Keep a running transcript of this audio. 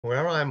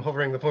Where I'm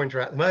hovering the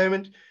pointer at the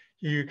moment,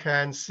 you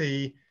can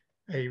see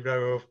a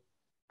row of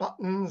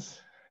buttons,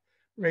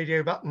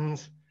 radio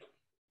buttons.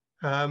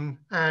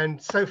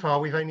 And so far,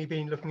 we've only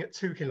been looking at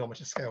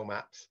 2-kilometre scale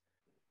maps.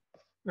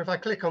 If I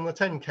click on the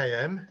 10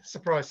 km,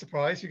 surprise,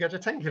 surprise, you get a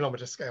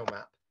 10-kilometre scale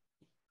map.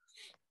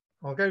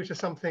 I'll go to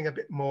something a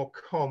bit more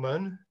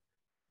common.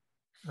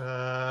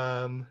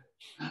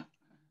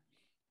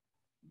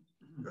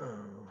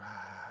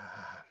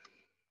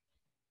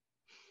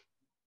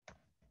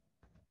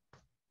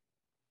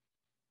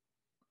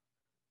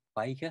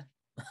 Baker.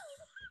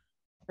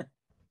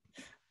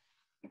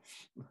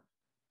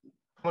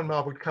 Common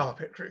marbled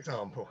carpet, for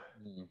example.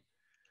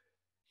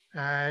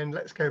 And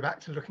let's go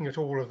back to looking at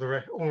all of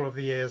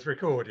the years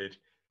recorded.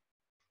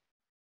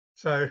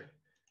 So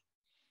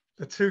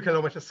the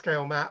 2-kilometre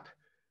scale map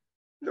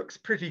looks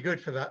pretty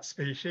good for that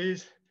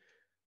species.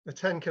 The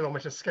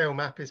 10-kilometre scale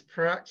map is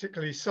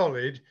practically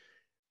solid,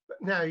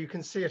 but now you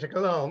can see at a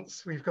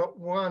glance, we've got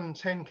one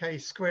 10k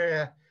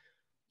square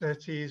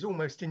that is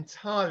almost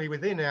entirely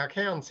within our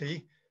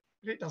county,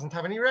 but it doesn't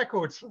have any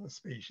records for the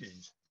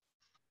species.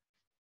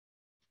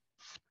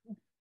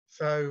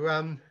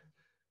 So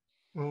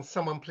will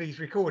someone please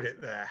record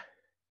it there?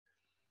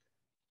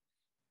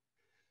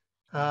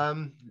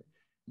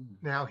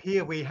 Now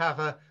here we have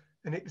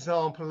an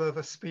example of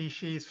a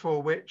species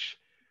for which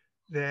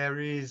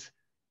there is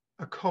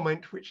a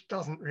comment which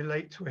doesn't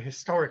relate to a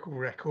historical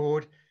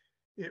record.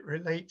 It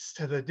relates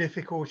to the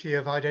difficulty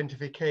of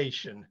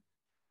identification.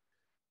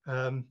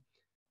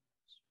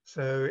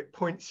 So it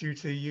points you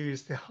to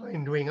use the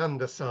hindwing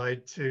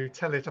underside to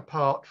tell it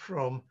apart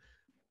from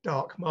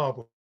dark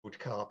marbled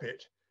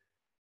carpet,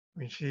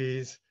 which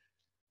is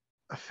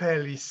a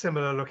fairly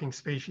similar looking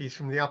species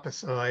from the upper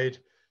side,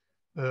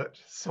 but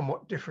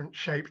somewhat different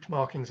shaped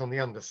markings on the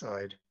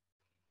underside.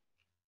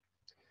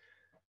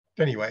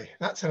 Anyway,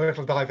 that's a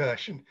little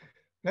diversion.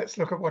 Let's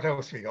look at what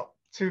else we got.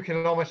 2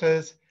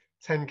 kilometres,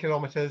 10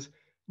 kilometres,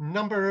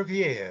 number of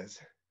years.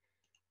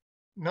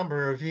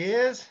 Number of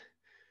years.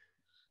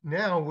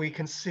 Now we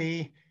can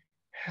see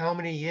how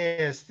many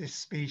years this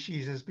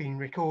species has been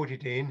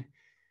recorded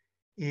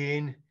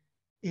in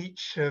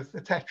each of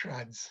the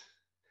tetrads.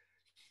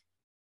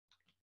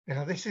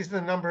 Now this is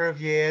the number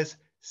of years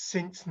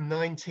since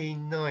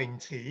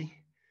 1990.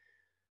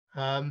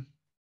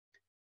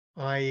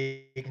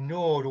 I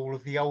ignored all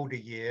of the older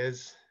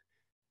years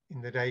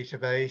in the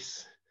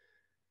database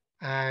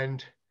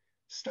and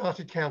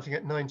started counting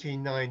at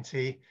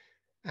 1990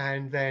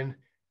 and then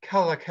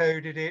color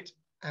coded it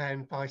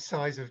and by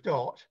size of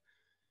dot.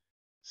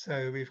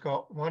 So we've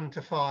got 1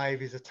 to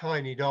 5 is a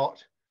tiny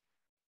dot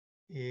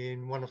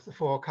in one of the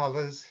 4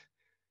 colors.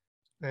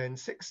 Then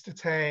 6 to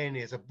 10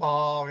 is a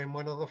bar in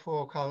one of the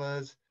 4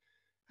 colors.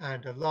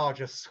 And a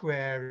larger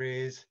square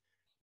is,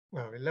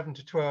 well, 11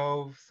 to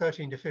 12,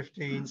 13 to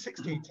 15,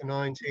 16 to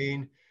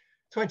 19,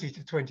 20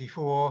 to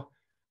 24,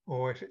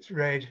 or if it's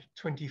red,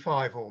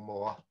 25 or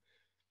more.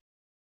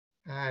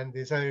 And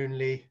there's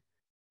only,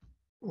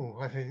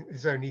 I think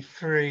there's only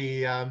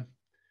 3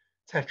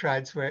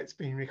 tetrads where it's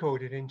been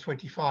recorded in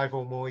 25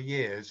 or more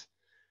years,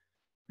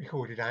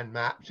 recorded and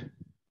mapped.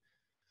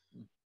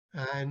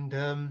 And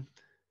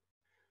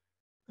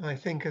I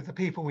think of the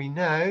people we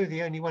know,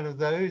 the only one of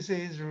those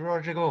is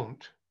Roger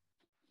Gaunt.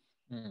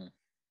 And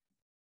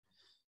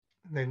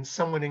then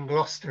someone in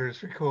Gloucester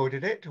has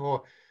recorded it,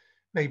 or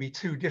maybe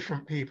 2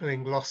 different people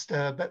in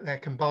Gloucester, but their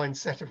combined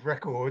set of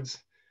records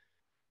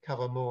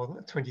cover more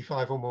than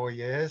 25 or more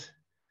years.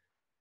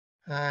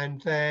 And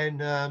then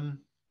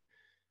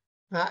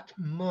that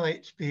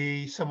might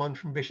be someone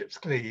from Bishop's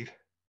Cleeve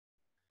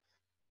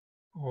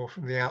or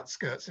from the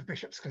outskirts of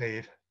Bishop's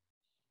Cleeve.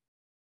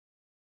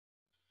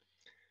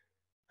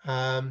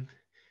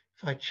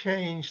 If I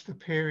change the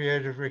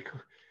period of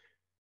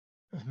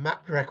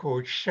mapped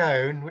records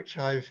shown, which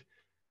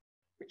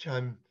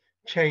I'm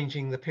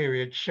changing the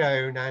period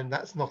shown, and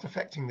that's not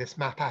affecting this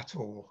map at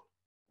all.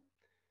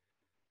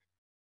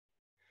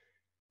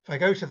 If I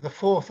go to the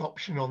 4th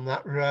option on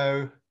that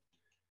row,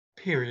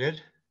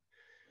 period,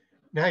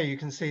 now you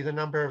can see the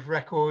number of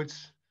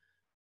records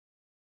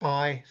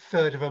by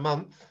 3rd of a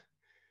month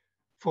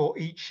for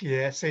each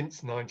year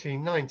since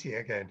 1990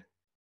 again.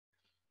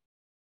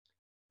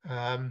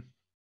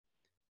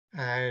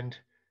 And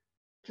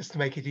just to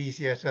make it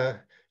easier to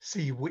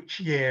see which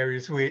year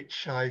is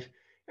which,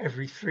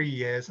 every 3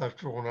 years I've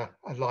drawn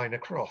a line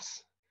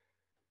across.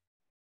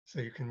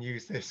 So you can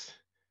use this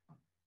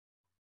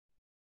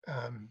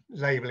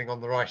labeling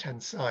on the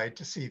right-hand side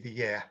to see the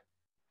year.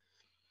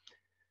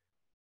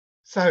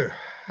 So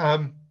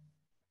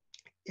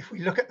if we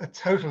look at the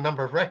total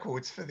number of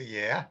records for the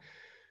year,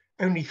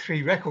 only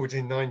 3 records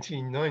in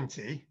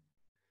 1990.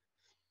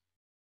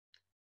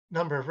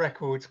 Number of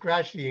records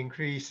gradually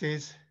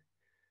increases.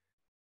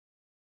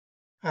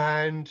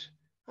 And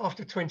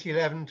after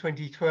 2011,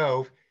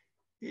 2012,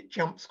 it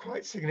jumps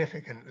quite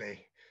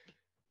significantly.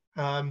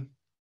 And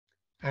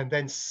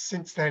then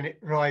since then, it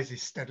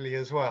rises steadily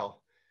as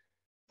well.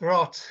 There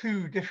are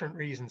 2 different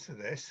reasons for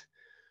this.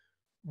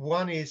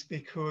 One is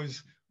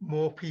because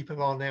more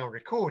people are now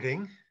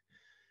recording,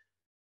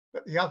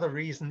 But the other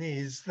reason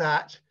is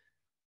that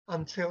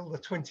until the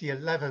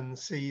 2011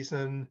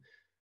 season,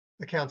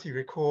 the county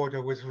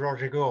recorder was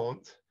Roger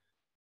Gaunt,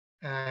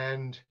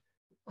 and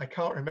I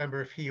can't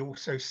remember if he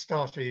also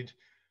started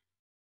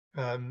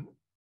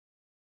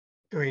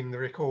doing the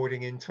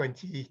recording in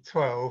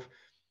 2012.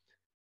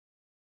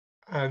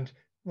 And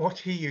what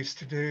he used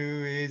to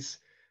do is,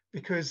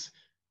 because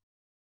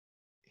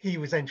he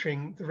was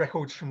entering the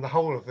records from the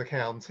whole of the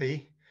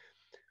county,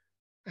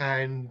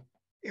 and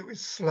it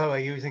was slower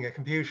using a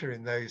computer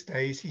in those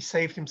days, he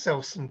saved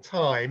himself some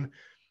time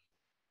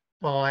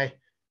by,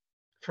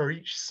 for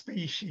each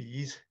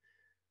species,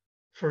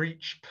 for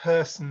each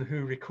person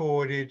who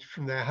recorded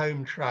from their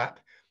home trap,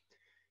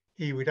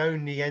 he would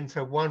only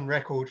enter one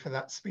record for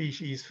that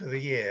species for the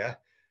year,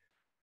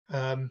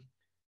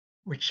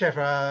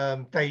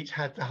 whichever date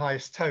had the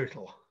highest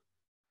total.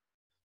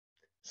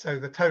 So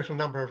the total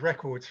number of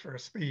records for a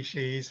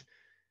species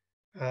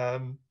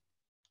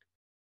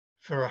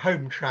for a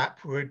home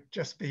trap would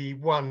just be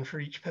one for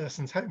each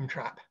person's home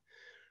trap,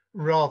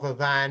 rather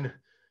than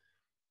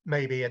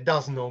maybe a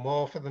dozen or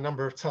more for the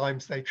number of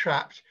times they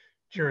trapped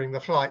during the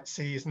flight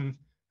season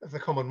of the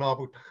common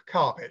marbled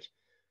carpet.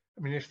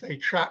 I mean, if they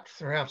trapped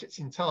throughout its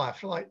entire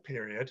flight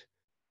period,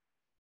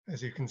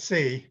 as you can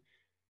see,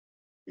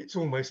 it's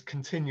almost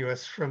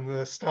continuous from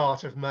the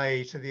start of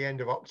May to the end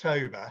of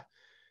October,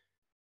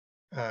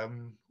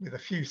 with a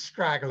few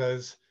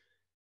stragglers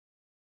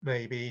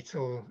maybe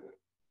till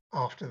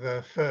after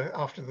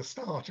the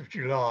start of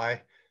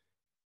July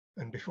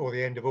and before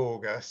the end of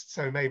August.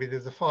 So maybe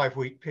there's a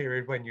 5-week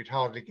period when you'd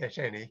hardly get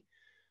any,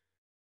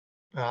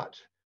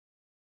 but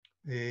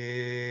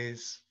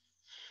there's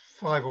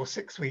 5 or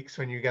 6 weeks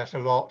when you get a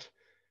lot,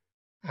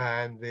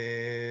 and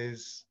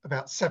there's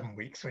about 7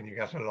 weeks when you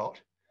get a lot.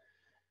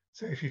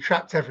 So if you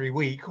trapped every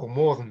week or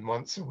more than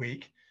once a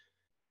week,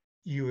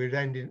 you would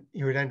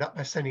end up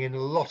by sending in a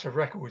lot of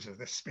records of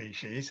this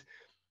species.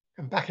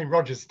 And back in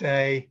Roger's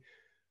day,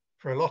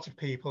 for a lot of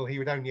people, he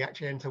would only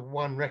actually enter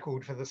one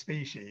record for the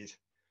species.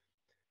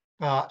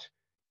 But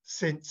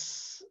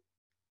since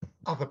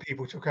other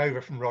people took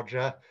over from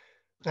Roger,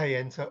 they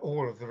enter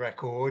all of the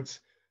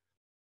records,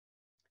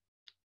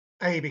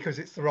 A, because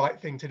it's the right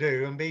thing to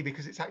do, and B,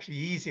 because it's actually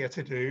easier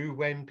to do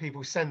when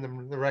people send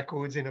them the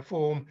records in a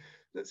form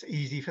that's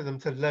easy for them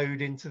to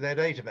load into their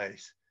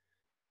database.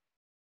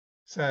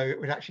 So it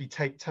would actually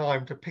take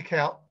time to pick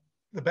out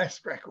the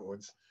best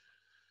records.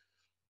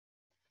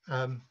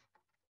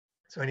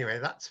 So anyway,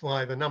 that's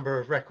why the number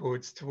of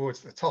records towards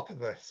the top of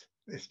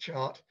this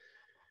chart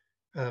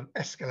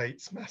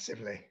escalates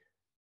massively.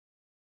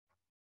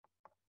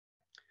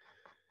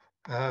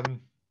 And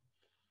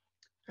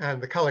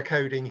the color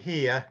coding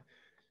here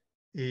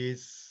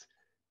is,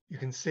 you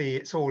can see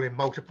it's all in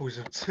multiples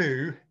of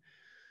 2.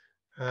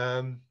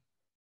 From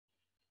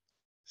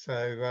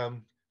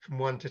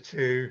 1 to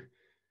 2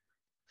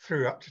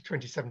 through up to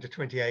 27 to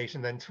 28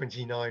 and then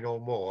 29 or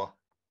more.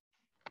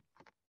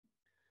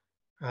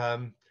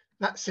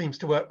 That seems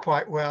to work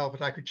quite well,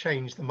 but I could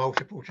change the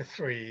multiple to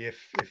 3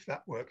 if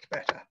that worked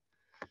better,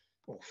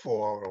 or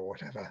 4 or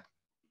whatever.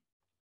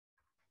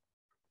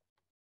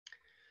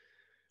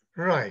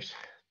 Right.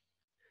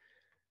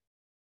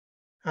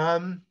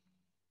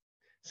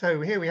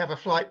 So here we have a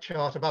flight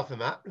chart above the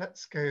map.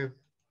 Let's go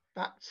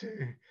back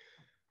to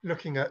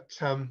looking at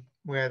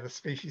where the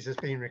species has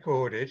been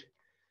recorded.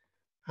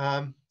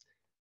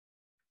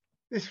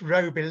 This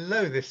row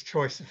below this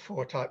choice of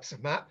 4 types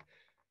of map,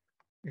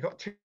 we've got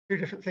two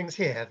different things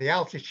here. The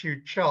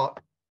altitude chart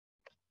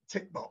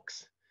tick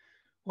box.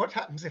 What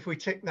happens if we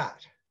tick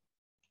that?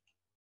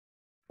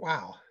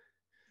 Wow.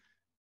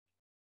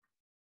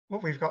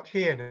 What we've got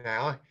here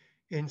now,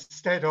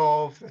 instead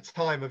of the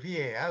time of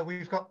year,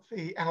 we've got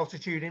the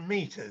altitude in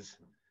meters.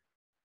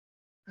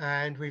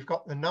 And we've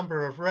got the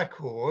number of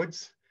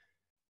records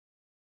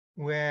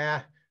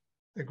where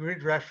the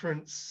grid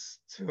reference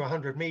to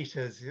 100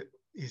 meters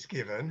is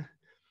given,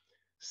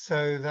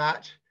 so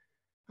that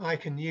I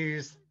can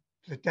use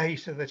the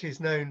data that is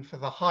known for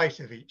the height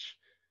of each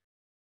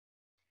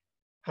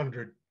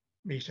 100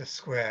 meter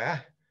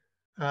square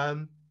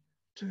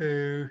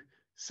to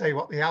say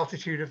what the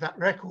altitude of that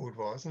record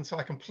was. And so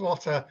I can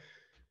plot a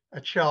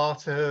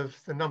chart of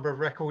the number of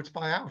records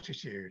by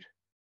altitude.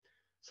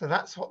 So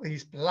that's what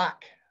these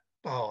black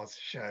bars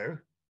show.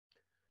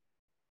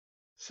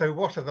 So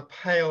what are the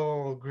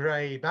pale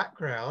gray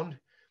background?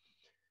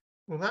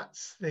 Well,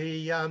 that's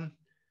the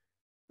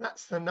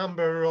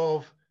number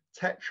of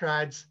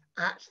tetrads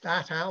at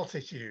that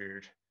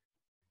altitude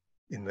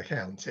in the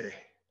county,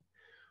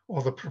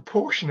 or the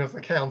proportion of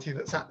the county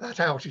that's at that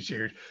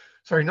altitude.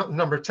 Sorry, not the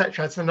number of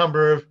tetrads, the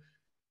number of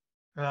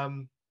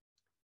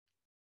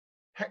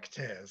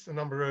hectares, the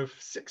number of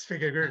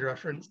 6-figure grid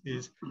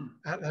references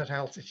at that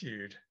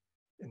altitude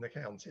in the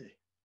county.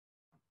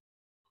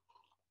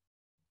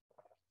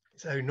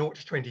 So 0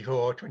 to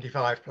 24,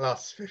 25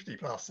 plus, 50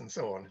 plus, and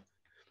so on.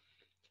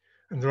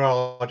 And there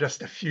are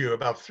just a few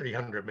above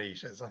 300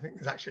 meters. I think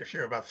there's actually a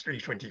few above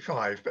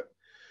 325, but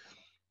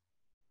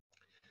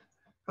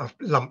I've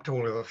lumped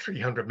all of the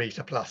 300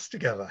 meter plus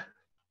together.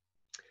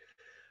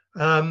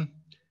 And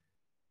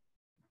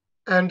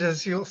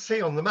as you'll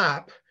see on the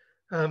map,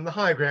 the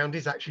high ground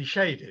is actually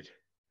shaded.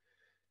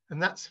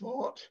 And that's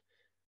what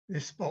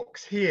this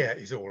box here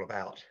is all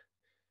about.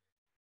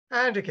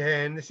 And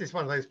again, this is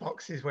one of those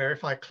boxes where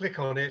if I click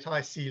on it,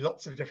 I see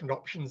lots of different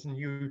options and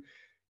you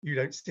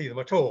don't see them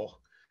at all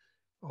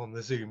on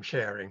the Zoom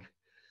sharing.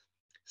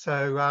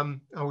 So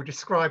I will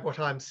describe what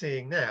I'm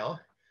seeing now,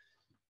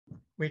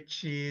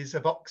 which is a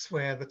box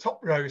where the top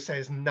row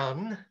says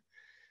none.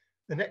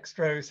 The next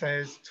row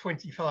says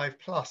 25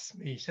 plus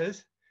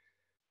meters.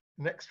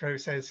 The next row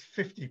says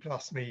 50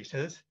 plus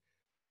meters,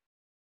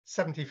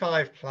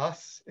 75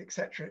 plus,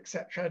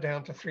 etc.,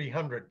 down to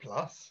 300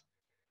 plus.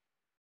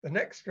 The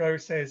next row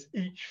says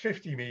each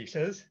 50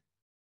 meters.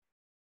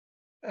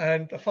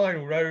 And the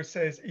final row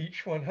says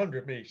each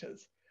 100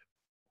 meters.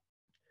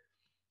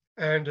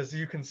 And as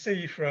you can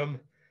see from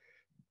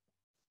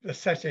the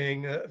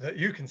setting that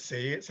you can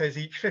see, it says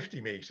each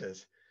 50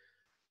 meters.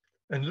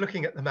 And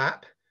looking at the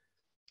map,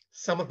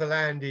 some of the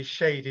land is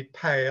shaded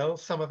pale,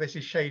 some of it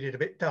is shaded a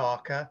bit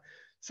darker,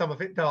 some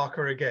of it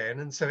darker again,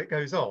 and so it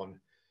goes on.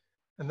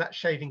 And that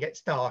shading gets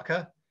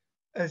darker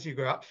as you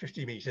go up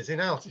 50 meters in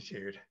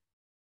altitude.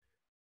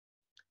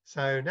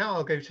 So now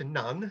I'll go to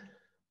none.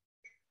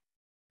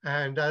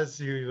 And as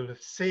you'll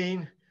have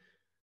seen,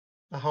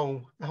 the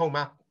whole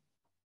map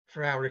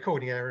for our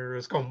recording area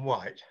has gone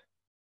white.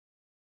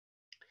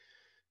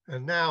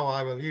 And now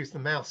I will use the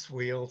mouse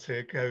wheel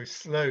to go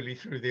slowly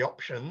through the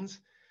options,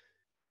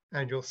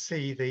 and you'll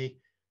see the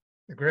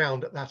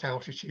ground at that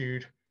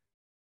altitude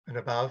and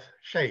above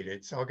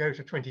shaded. So I'll go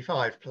to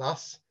 25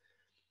 plus.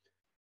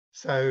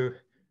 So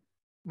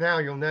now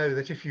you'll know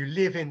that if you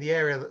live in the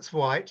area that's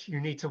white, you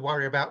need to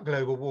worry about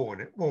global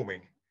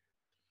warming.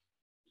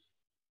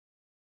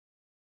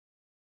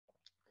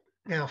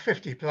 Now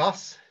 50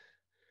 plus,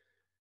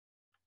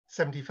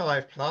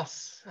 75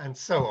 plus, and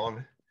so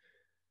on.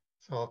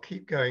 So I'll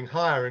keep going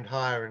higher and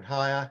higher and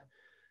higher,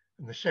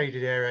 and the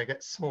shaded area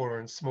gets smaller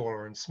and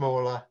smaller and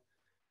smaller.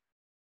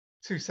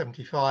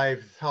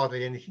 275,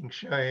 hardly anything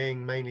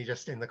showing, mainly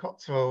just in the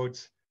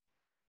Cotswolds.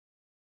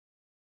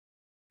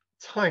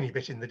 Tiny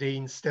bit in the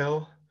Dean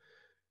still.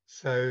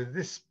 So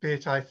this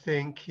bit I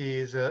think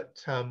is at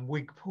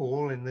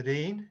Wigpool in the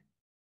Dean.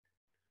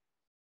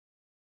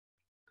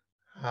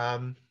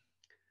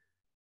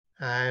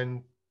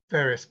 And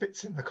various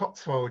bits in the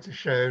Cotswolds are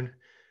shown.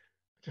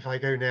 But if I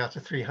go now to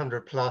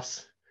 300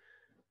 plus,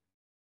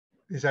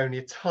 there's only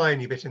a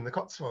tiny bit in the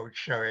Cotswolds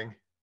showing.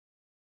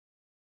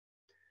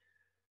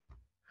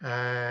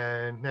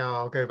 And now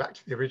I'll go back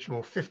to the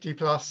original 50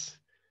 plus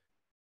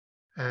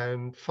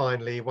and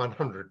finally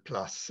 100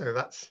 plus. So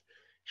that's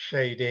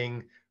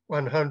shading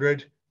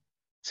 100,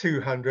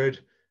 200,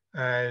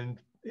 and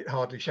it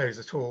hardly shows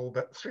at all,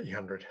 but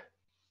 300.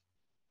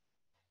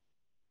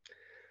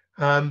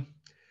 For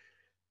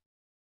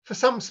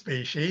some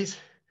species,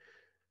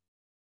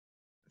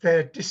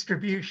 their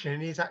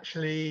distribution is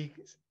actually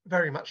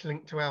very much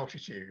linked to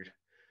altitude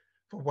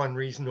for one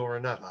reason or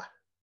another.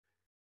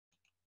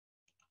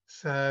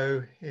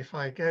 So if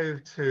I go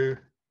to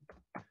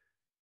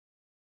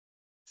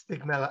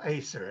Stigmella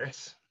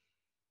acerus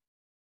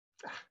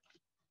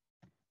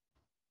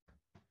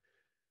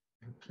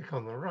and click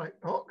on the right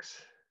box.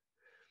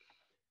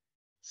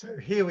 So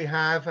here we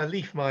have a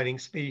leaf mining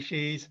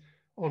species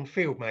on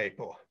field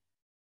maple.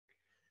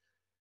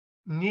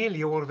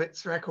 Nearly all of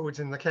its records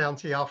in the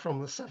county are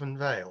from the Severn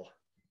Vale.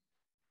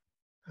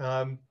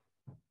 A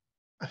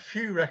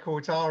few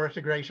records are at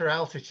a greater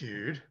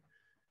altitude,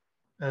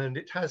 and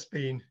it has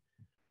been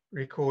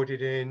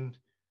recorded in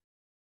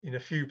a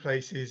few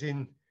places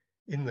in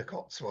the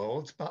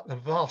Cotswolds, but the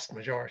vast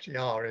majority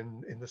are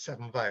in the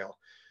Severn Vale.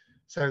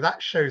 So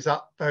that shows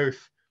up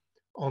both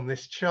on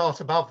this chart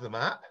above the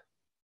map.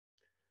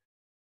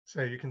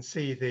 So you can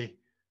see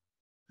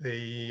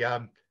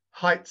the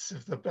heights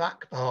of the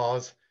black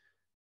bars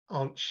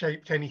aren't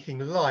shaped anything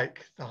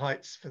like the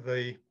heights for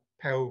the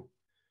pale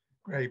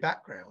grey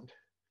background.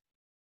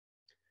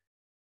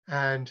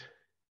 And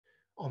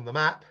on the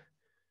map,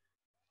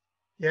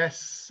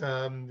 yes,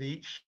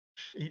 each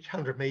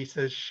 100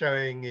 meters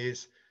showing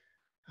is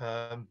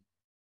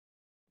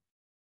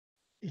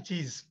it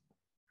is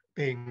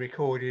being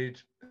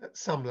recorded at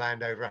some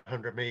land over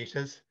 100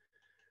 meters.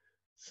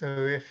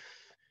 So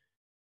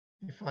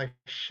if I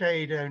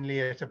shade only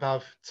at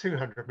above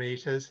 200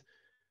 meters,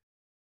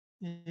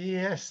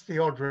 yes, the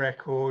odd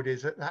record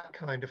is at that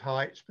kind of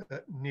height,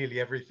 but nearly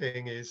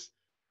everything is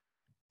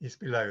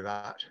below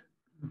that.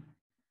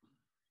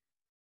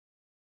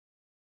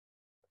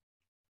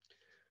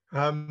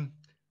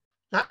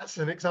 That's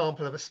an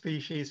example of a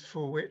species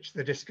for which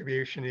the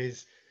distribution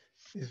is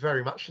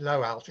very much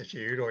low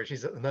altitude, or it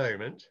is at the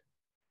moment.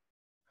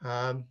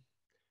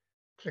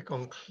 Click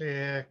on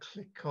clear,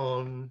 click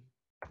on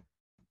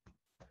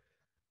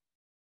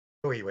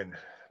Loewen,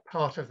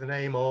 part of the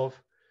name of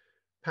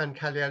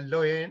Pancalia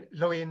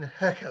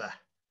Loewenhoekele.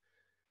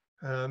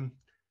 Van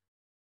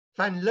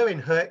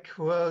Leeuwenhoek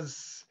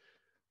was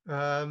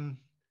an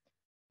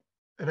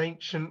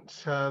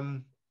ancient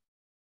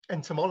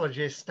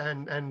entomologist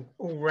and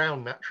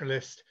all-round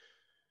naturalist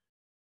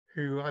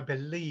who I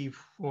believe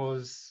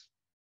was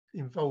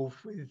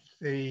involved with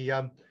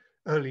the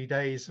early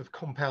days of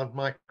compound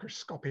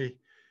microscopy.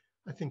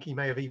 I think he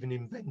may have even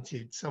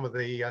invented some of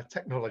the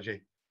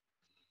technology.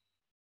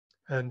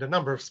 And a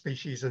number of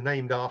species are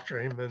named after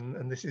him,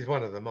 and this is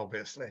one of them,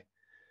 obviously.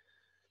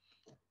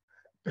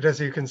 But as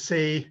you can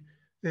see,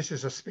 this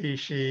is a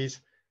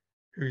species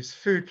whose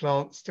food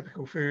plants,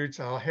 typical foods,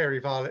 are hairy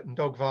violet and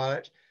dog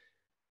violet.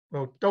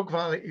 Well, dog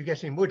violet you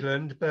get in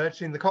woodland,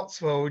 but in the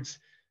Cotswolds,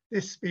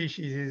 this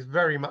species is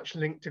very much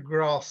linked to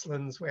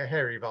grasslands where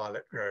hairy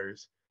violet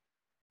grows.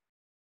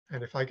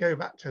 And if I go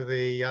back to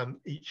the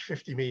each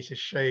 50 meters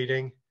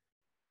shading,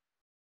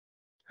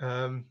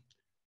 all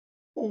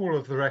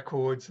of the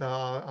records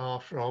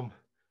are from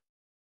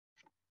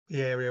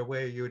the area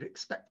where you would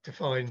expect to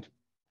find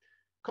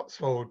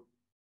Cotswold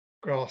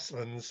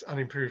grasslands,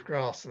 unimproved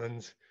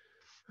grasslands.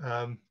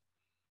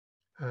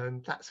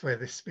 And that's where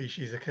this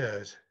species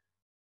occurs.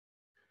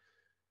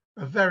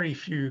 A very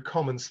few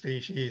common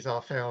species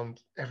are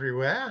found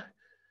everywhere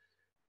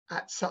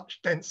at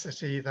such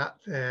density that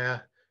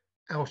their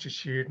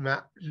altitude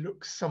map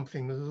looks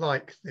something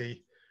like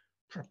the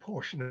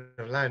proportion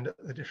of land at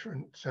the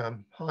different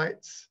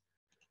heights.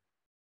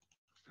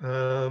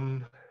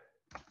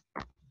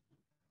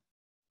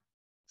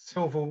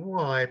 Silver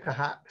Y,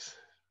 perhaps.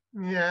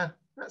 Yeah,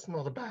 that's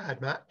not a bad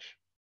match.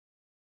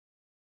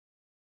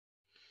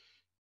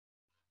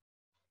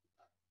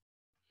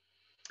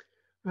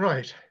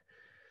 Right.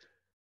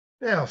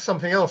 Now,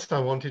 something else I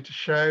wanted to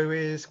show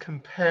is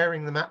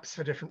comparing the maps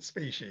for different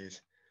species.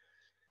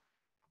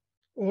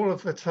 All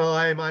of the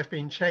time I've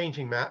been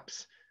changing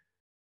maps.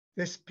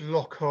 This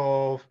block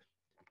of,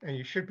 and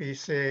you should be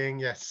seeing,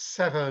 yes,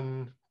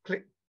 7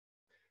 click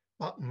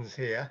buttons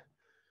here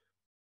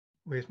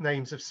with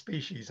names of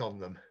species on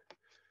them.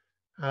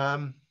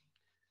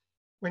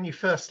 When you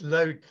first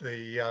load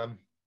the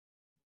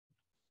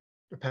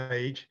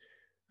page,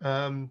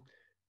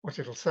 what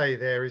it'll say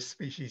there is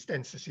species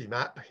density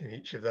map in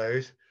each of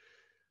those.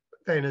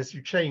 But then as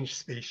you change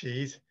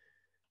species,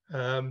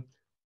 the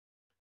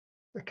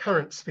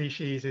current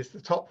species is the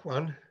top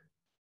one.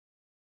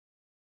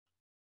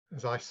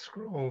 As I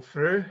scroll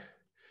through,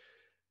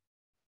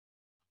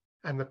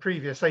 and the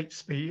previous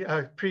 6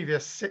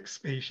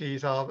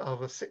 species are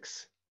the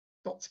 6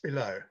 dots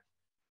below.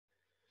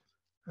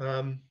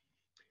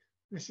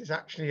 This is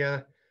actually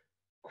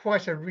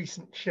quite a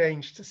recent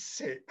change to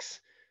 6.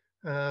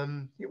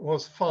 It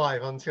was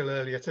 5 until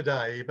earlier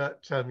today,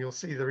 but you'll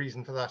see the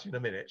reason for that in a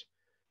minute.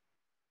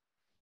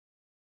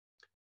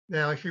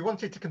 Now, if you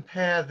wanted to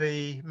compare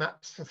the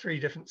maps for 3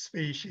 different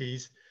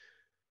species,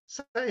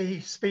 say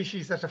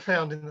species that are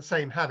found in the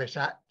same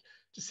habitat,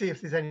 to see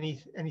if there's any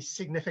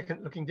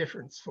significant looking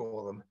difference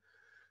for them.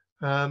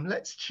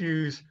 Let's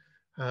choose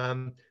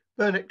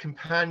Burnet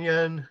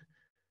Companion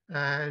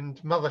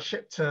and Mother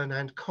Shipton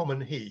and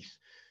Common Heath.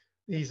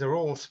 These are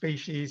all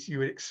species you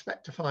would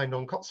expect to find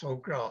on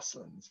Cotswold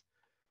grasslands.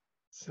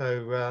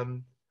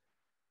 So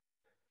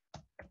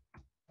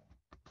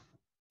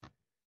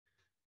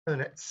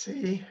Burnet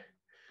C,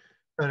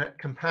 Burnet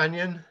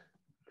Companion.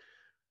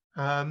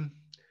 After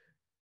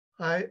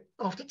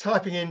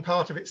typing in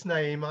part of its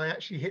name, I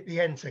actually hit the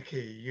enter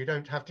key. You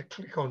don't have to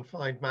click on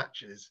find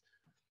matches.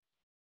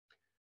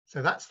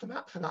 So that's the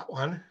map for that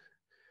one.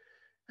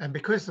 And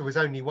because there was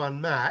only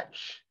one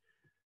match,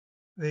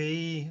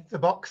 the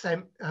box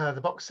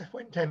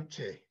went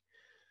empty.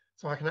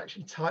 So I can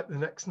actually type the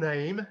next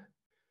name,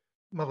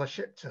 Mother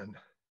Shipton.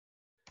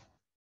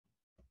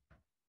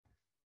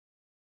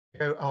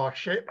 Go R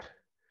ship.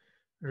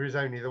 There is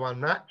only the one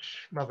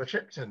match, Mother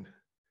Shipton.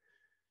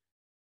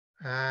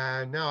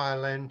 And now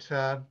I'll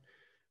enter,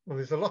 well,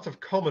 there's a lot of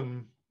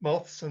common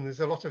moths and there's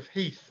a lot of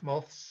heath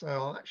moths. So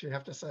I'll actually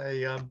have to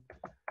say, I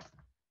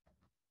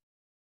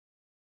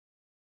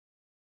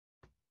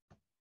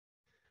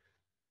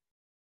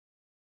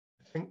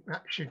think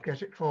that should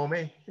get it for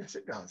me. Yes,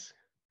 it does.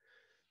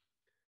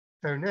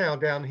 So now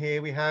down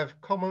here we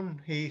have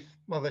common, heath,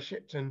 Mother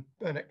Shipton,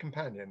 Burnet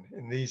Companion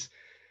in these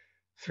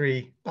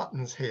 3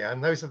 buttons here.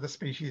 And those are the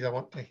species I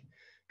want to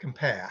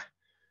compare.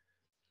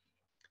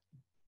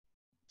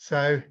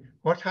 So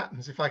what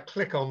happens if I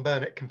click on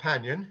Burnet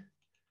Companion?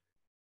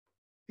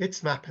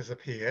 Its map has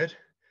appeared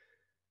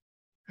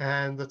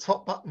and the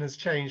top button has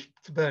changed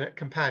to Burnet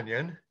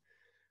Companion,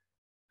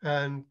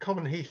 and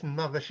Common Heath and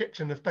Mother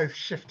Shipton have both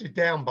shifted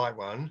down by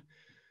 1.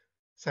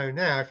 So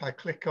now if I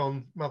click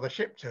on Mother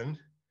Shipton,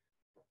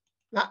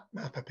 that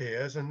map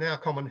appears, and now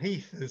Common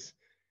Heath has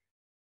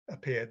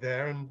appeared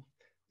there and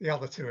the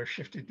other 2 have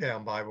shifted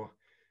down by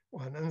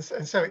 1, and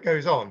so it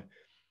goes on.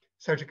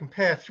 So to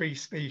compare 3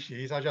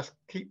 species, I just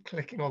keep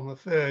clicking on the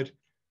 3rd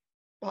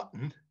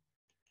button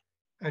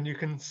and you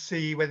can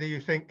see whether you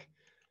think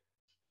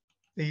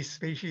these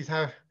species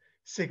have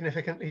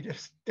significantly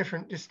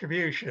different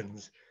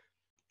distributions.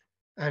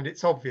 And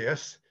it's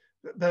obvious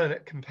that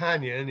Burnet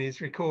Companion is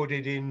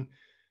recorded in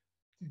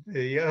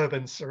the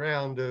urban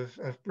surround of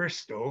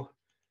Bristol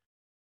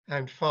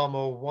and far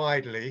more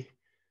widely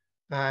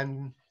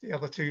than the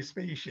other two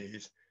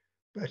species,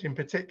 but in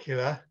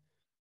particular,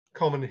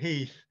 common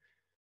heath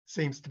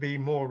seems to be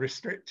more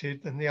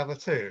restricted than the other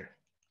two.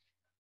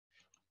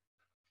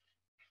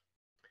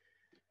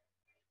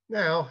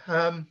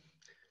 Now,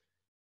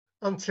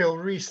 until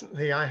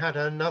recently, I had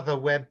another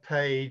web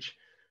page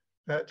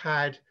that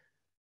had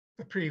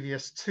the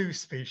previous two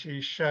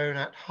species shown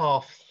at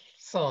half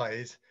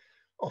size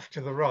off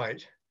to the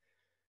right.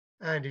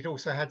 And it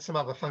also had some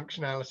other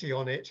functionality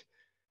on it,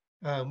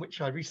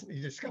 which I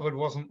recently discovered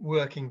wasn't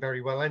working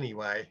very well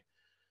anyway.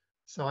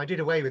 So I did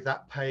away with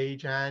that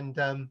page, and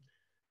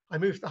I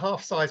moved the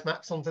half size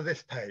maps onto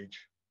this page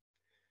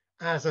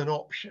as an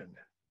option.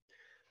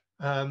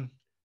 The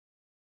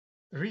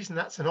reason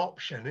that's an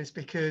option is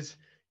because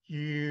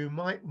you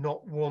might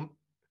not want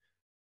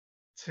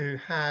to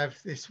have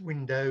this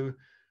window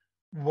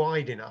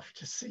wide enough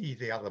to see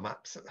the other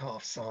maps at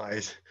half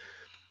size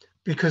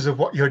because of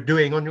what you're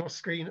doing on your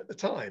screen at the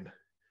time.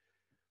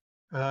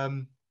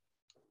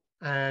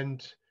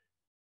 And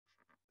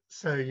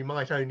so you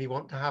might only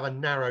want to have a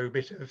narrow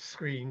bit of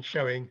screen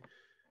showing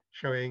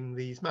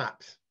these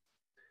maps.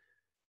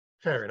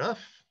 Fair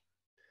enough.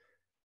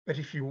 But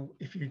if you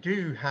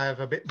do have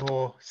a bit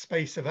more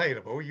space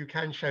available, you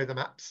can show the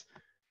maps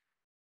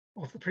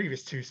of the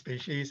previous two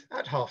species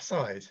at half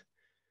size.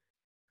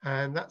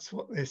 And that's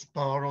what this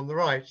bar on the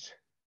right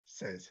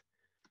says.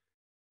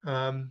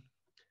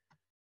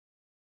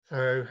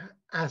 So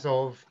as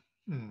of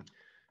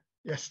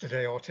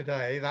yesterday or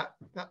today, that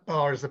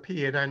bar has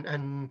appeared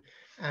and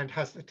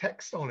has the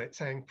text on it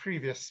saying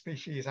previous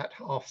species at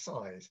half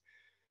size.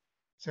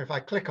 So if I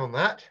click on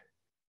that,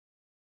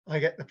 I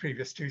get the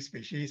previous two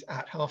species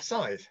at half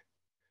size.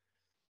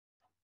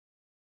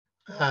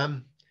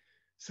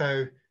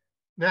 So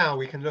now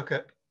we can look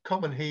at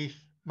common heath,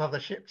 mother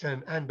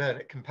Shipton and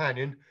Burnet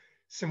companion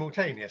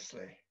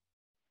simultaneously.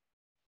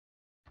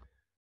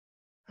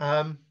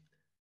 And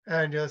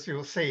as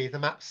you'll see, the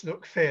maps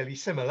look fairly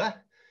similar.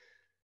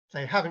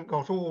 They haven't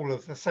got all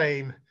of the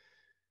same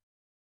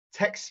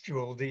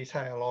textual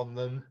detail on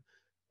them,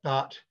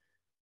 but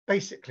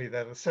basically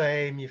they're the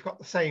same. You've got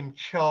the same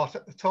chart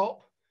at the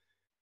top.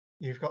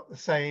 You've got the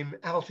same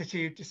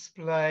altitude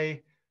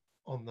display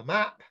on the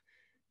map.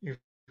 You've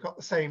got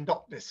the same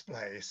dot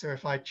display. So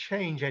if I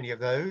change any of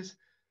those,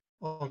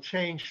 I'll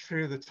change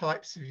through the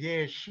types of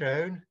years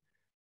shown,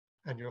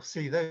 and you'll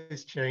see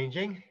those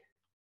changing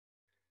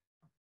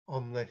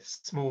on the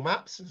small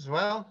maps as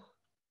well.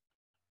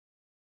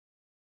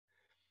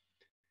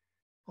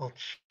 I'll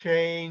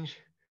change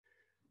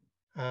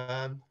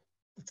the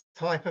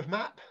type of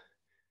map,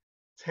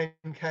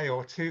 10K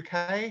or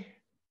 2K.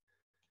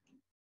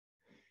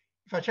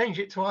 If I change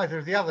it to either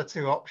of the other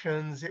two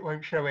options, it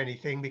won't show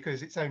anything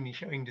because it's only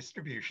showing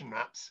distribution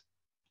maps.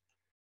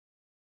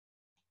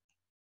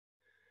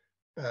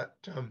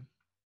 But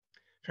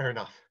fair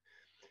enough.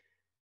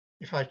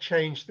 If I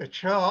change the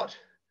chart,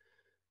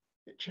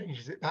 it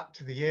changes it back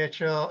to the year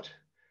chart.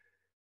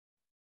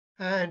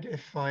 And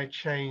if I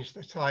change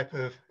the type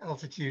of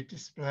altitude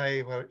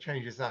display, well, it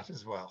changes that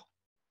as well.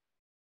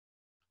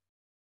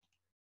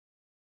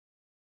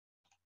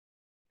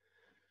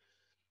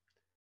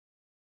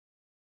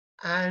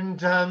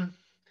 And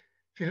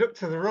if you look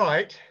to the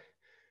right,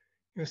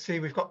 you'll see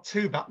we've got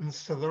two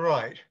buttons to the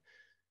right.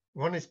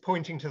 One is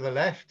pointing to the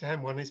left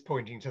and one is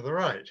pointing to the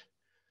right.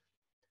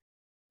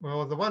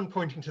 Well, the one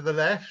pointing to the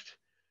left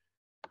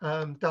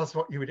does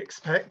what you would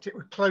expect. It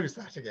would close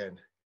that again.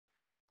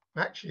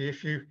 Actually,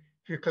 if you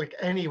click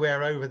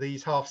anywhere over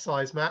these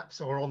half-size maps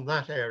or on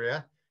that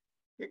area,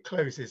 it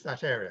closes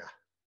that area.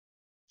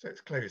 So it's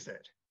closed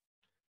it.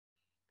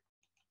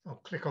 I'll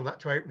click on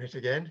that to open it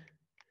again.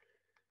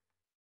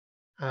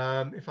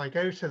 If I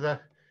go to the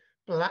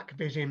black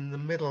bit in the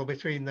middle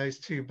between those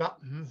two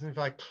buttons, and if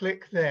I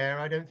click there,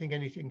 I don't think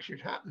anything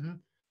should happen.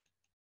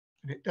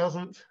 And it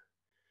doesn't.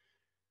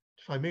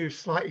 If I move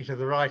slightly to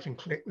the right and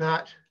click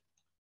that,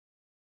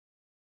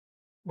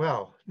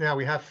 well, now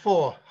we have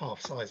 4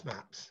 half-size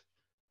maps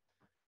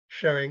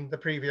showing the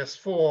previous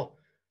 4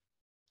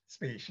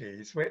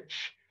 species,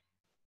 which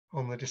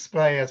on the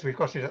display as we've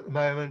got it at the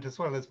moment, as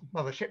well as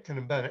Mother Shipton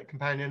and Burnet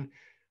companion,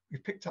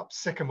 we've picked up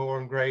sycamore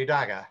and grey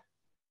dagger.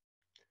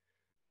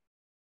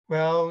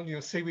 Well,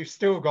 you'll see we've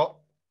still got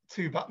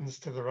 2 buttons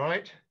to the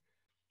right,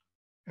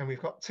 and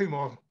we've got 2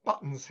 more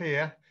buttons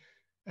here.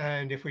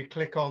 And if we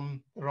click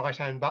on the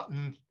right-hand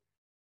button,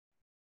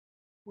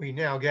 we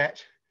now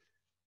get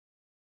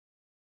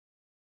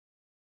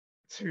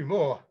 2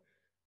 more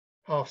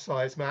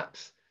half-size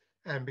maps.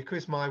 And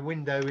because my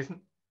window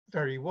isn't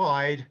very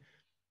wide,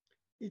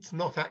 it's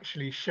not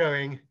actually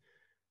showing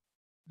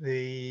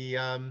the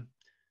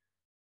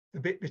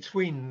bit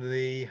between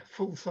the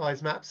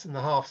full-size maps and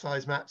the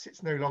half-size maps.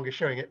 It's no longer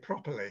showing it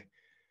properly.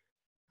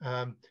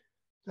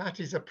 That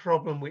is a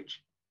problem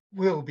which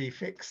will be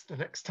fixed the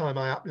next time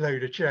I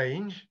upload a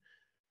change,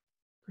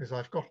 because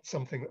I've got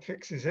something that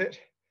fixes it.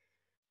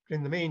 But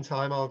in the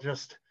meantime, I'll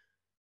just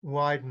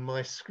widen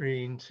my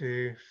screen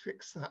to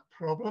fix that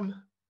problem.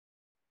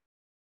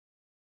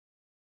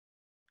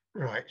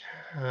 Right.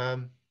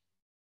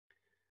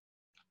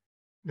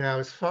 Now,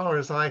 as far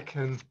as I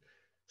can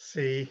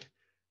see,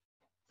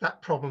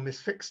 that problem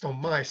is fixed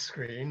on my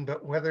screen,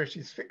 but whether it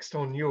is fixed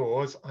on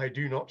yours, I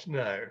do not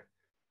know.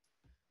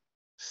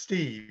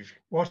 Steve,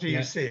 what are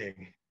you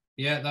seeing?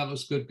 Yeah, that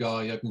looks good,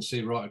 Guy. I can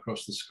see right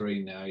across the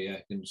screen now. Yeah,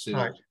 I can see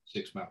Right. all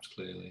 6 maps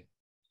clearly.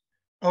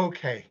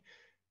 Okay.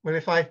 Well,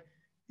 if I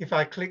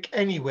click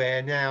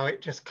anywhere now,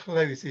 it just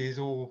closes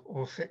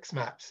all 6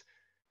 maps.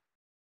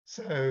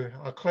 So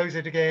I'll close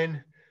it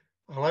again.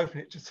 I'll open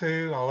it to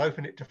 2. I'll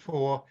open it to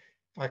 4.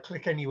 If I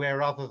click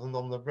anywhere other than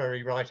on the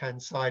very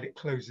right-hand side, it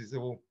closes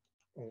all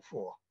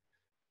 4.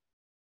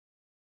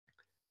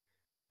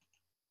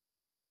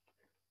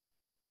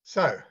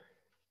 So,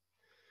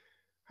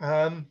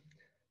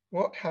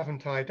 what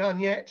haven't I done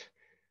yet?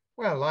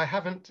 Well, I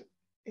haven't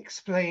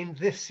explained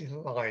this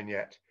line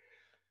yet.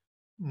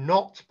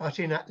 Not, but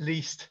in at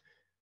least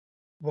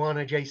 1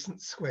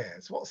 adjacent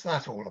squares. What's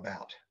that all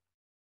about?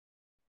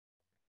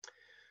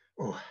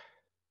 Oh,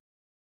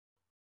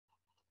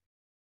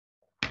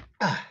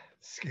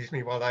 excuse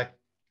me while I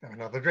have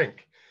another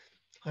drink.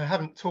 I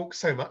haven't talked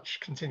so much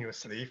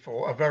continuously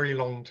for a very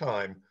long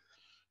time.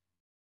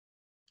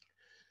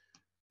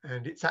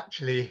 And it's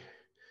actually,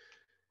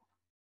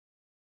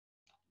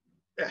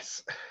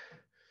 yes,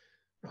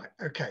 right,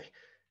 okay.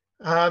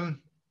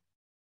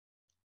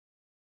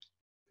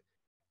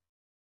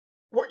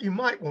 What you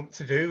might want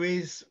to do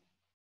is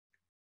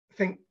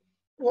think,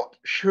 what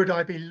should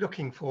I be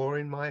looking for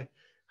in my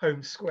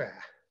home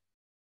square?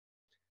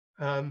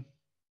 Are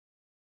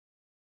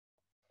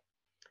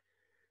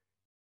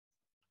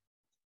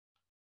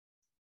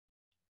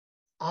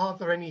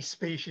there any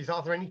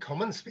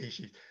common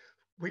species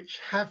which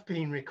have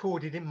been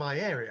recorded in my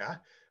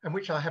area and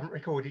which I haven't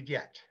recorded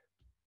yet?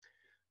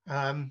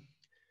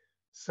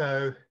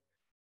 So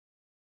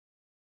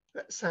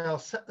let's say I'll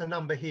set the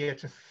number here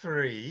to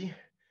 3.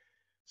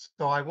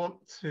 So I want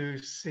to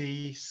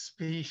see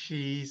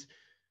species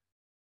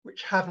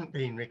which haven't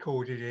been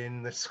recorded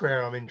in the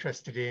square I'm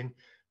interested in,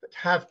 but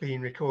have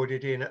been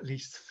recorded in at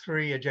least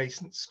 3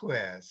 adjacent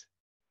squares.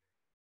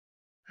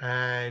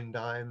 And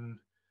I'm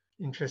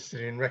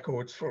interested in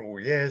records for all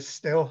years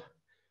still.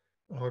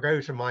 I'll go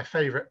to my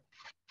favorite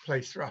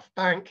place, Rough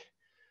Bank.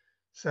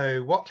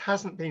 So what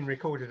hasn't been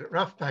recorded at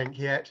Rough Bank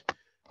yet,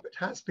 but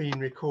has been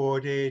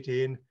recorded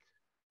in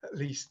at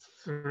least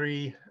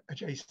 3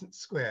 adjacent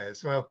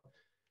squares? Well,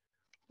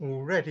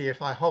 already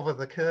if I hover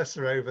the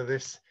cursor over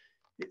this,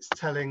 it's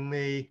telling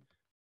me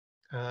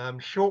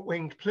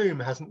short-winged plume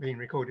hasn't been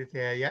recorded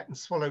there yet, and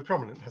swallow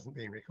prominent hasn't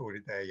been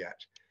recorded there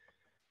yet.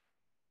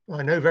 Well,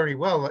 I know very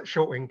well that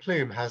short-winged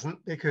plume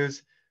hasn't,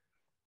 because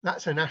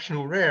that's a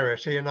national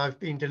rarity and I've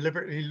been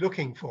deliberately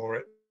looking for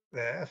it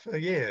there for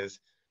years.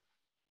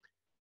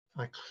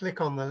 If I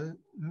click on the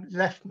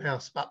left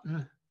mouse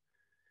button,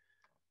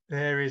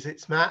 there is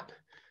its map.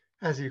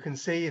 As you can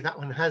see, that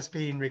one has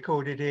been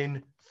recorded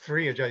in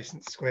 3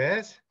 adjacent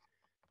squares.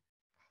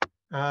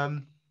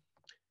 It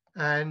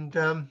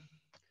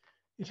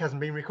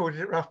hasn't been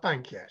recorded at Rough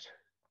Bank yet.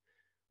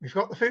 We've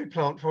got the food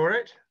plant for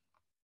it.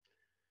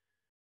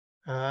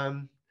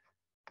 The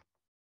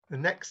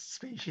next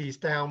species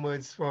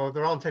downwards, well,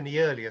 there aren't any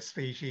earlier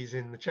species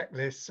in the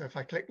checklist. So if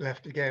I click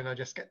left again, I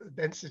just get the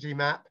density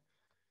map.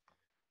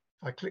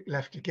 If I click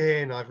left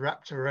again, I've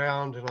wrapped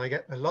around and I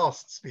get the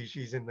last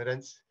species in the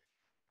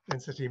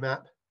density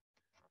map.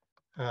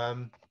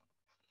 So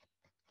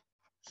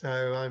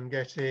I'm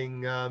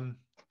getting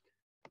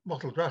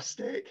mottled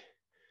rustic.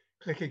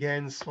 Click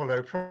again,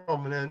 swallow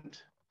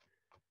prominent.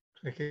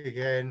 Click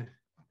again,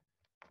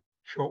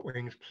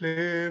 short-winged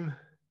plume.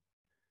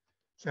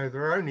 So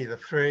there are only the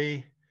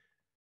 3.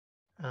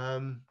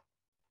 And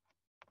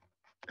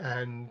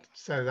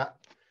so that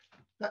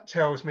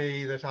tells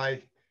me that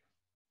I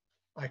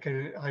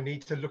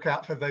need to look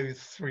out for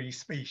those 3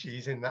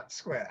 species in that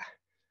square.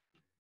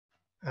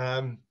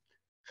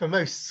 For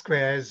most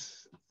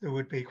squares, there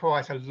would be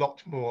quite a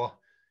lot more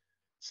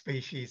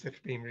species that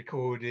have been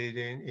recorded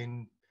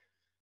in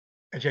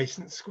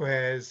adjacent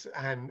squares,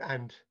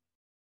 and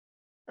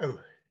oh,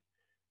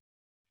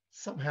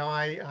 somehow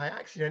I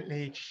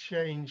accidentally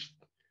changed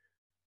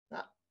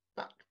that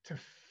back to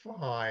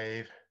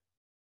 5.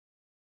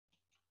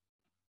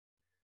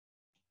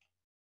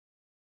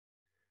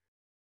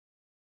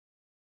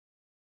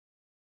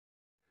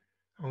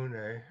 Oh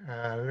no,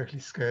 locally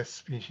scarce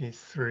species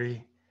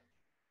 3.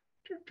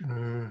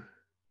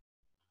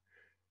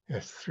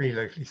 Yes, 3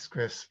 locally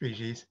scarce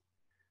species.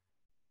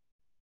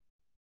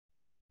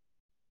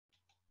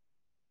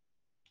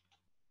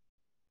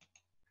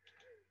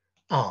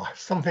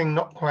 Something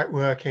not quite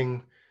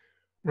working.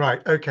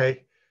 Right,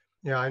 okay.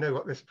 Yeah, I know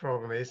what this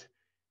problem is.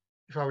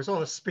 If I was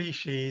on a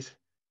species,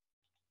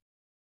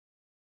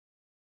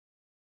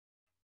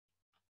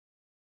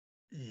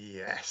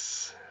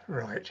 yes,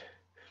 right.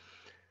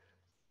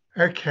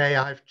 Okay,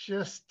 I've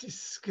just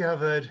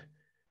discovered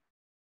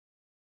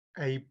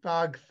a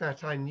bug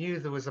that I knew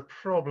there was a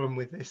problem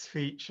with this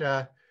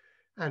feature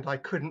and I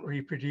couldn't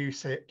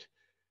reproduce it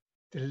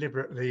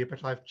deliberately,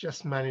 but I've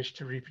just managed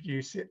to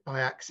reproduce it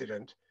by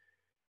accident.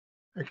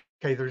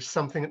 okay, there is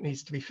something that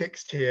needs to be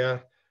fixed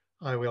here.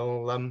 I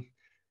will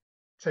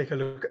take a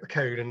look at the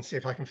code and see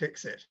if I can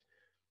fix it.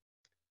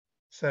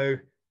 So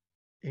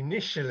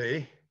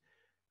initially,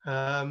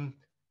 when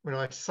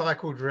I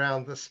cycled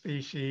around the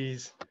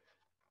species,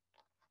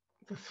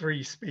 the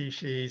 3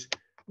 species,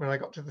 when I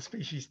got to the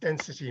species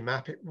density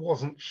map, it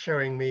wasn't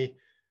showing me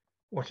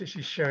what it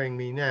is showing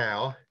me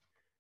now.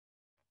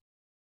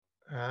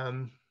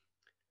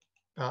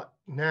 But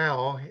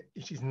now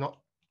it is not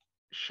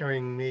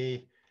showing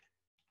me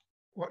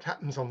what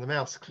happens on the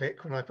mouse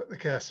click when I put the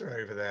cursor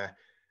over there.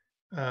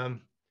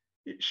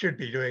 It should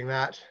be doing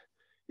that.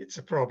 It's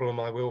a problem.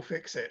 I will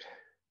fix it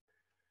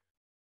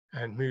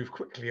and move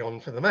quickly on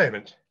for the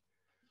moment.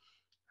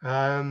 So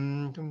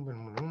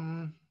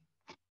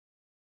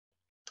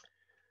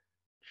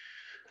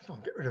I'll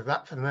get rid of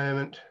that for the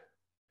moment.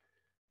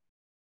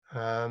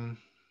 I'll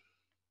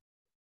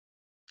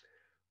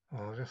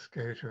just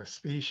go to a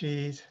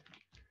species.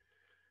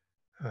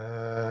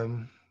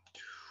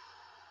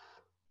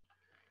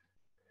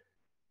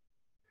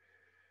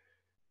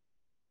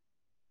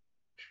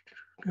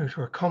 Go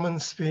to a common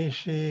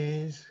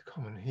species,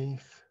 common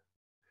heath.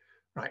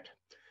 Right.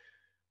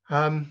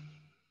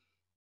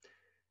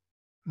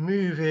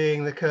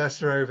 Moving the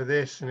cursor over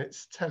this, and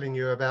it's telling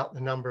you about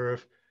the number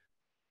of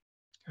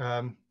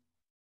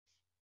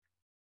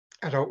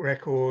adult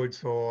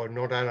records or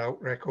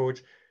non-adult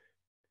records.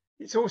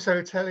 It's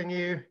also telling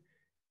you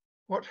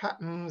what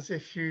happens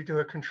if you do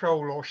a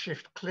control or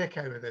shift click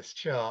over this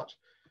chart.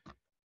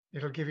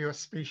 It'll give you a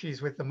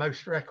species with the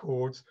most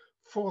records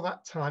for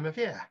that time of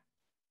year.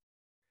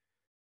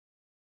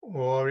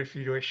 Or if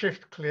you do a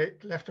shift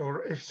click,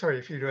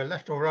 if you do a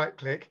left or right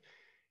click,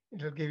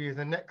 it'll give you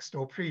the next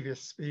or previous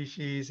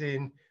species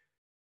in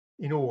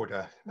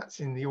order. That's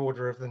in the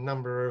order of the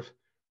number of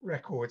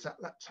records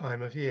at that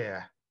time of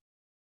year.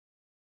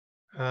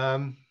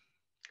 A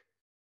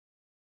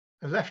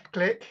left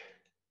click.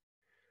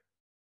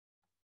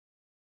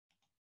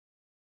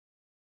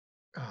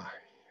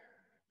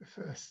 The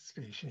first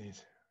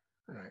species,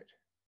 right.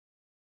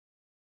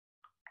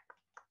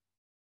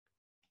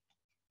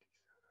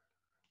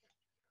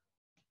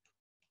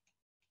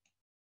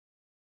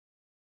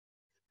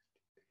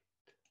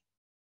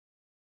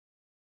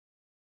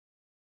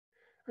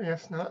 Oh,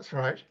 yes, no, that's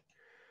right.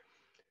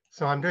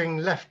 So I'm doing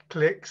left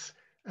clicks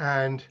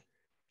and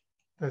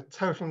the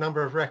total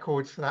number of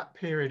records for that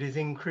period is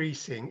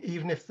increasing.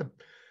 Even if the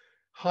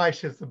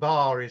height of the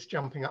bar is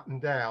jumping up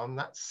and down,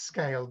 that's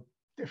scaled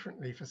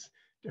differently for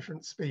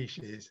different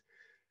species.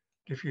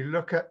 If you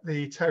look at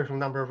the total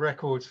number of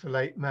records for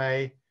late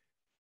May,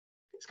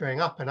 it's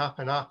going up and up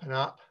and up and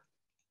up.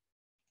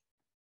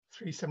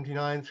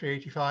 379,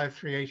 385,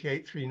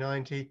 388,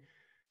 390.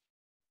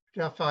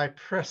 If I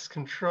press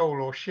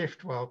Control or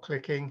Shift while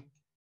clicking,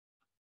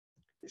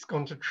 it's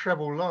gone to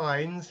treble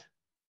lines.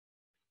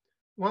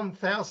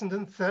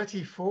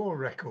 1,034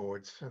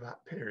 records for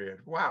that period.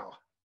 Wow.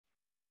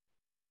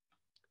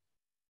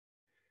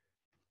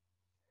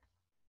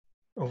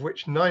 Of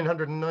which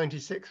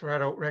 996 were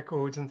adult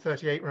records and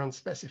 38 were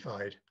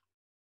unspecified.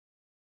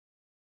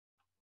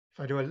 If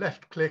I do a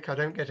left click, I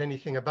don't get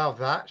anything above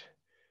that.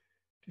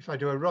 If I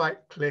do a right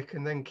click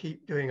and then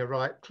keep doing a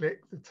right click,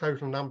 the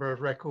total number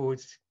of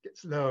records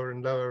gets lower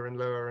and lower and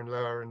lower and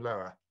lower and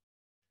lower.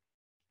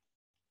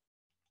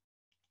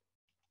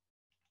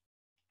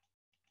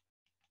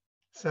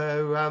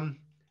 So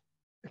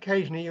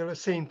occasionally you'll have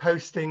seen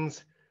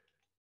postings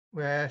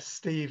where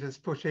Steve is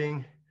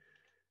putting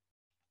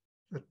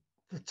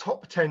the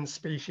top 10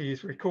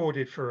 species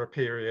recorded for a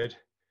period.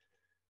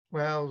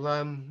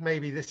 Well,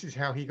 maybe this is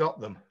how he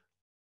got them.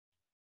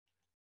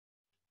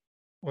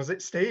 Was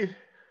it, Steve?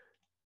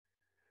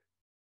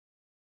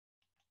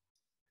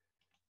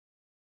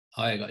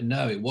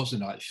 No, it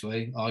wasn't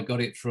actually. I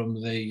got it from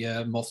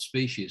the moth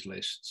species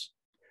lists.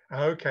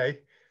 Okay,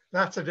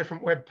 that's a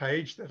different web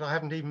page that I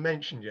haven't even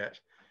mentioned yet.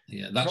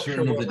 Yeah, that's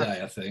for another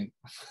day, I think.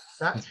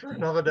 That's for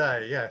another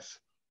day, yes.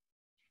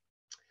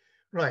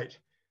 Right,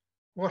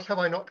 what have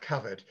I not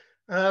covered?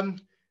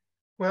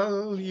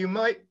 Well, you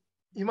might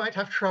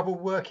have trouble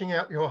working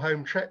out your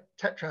home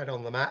tetrad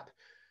on the map,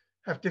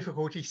 have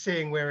difficulty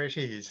seeing where it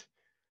is.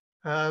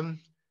 I've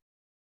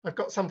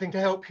got something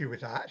to help you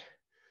with that.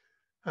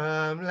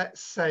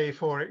 Let's say,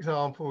 for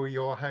example,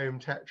 your home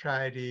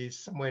tetrad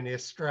is somewhere near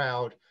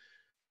Stroud,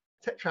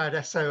 tetrad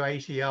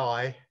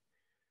SO80I,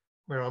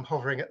 where I'm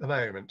hovering at the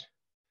moment.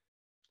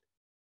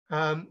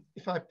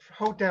 If I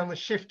hold down the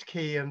Shift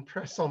key and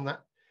press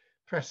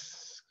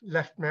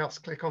left mouse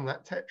click on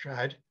that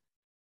tetrad,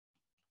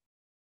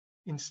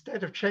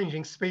 instead of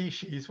changing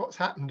species, what's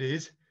happened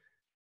is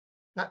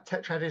that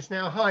tetrad is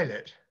now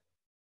highlit.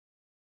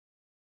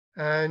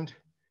 And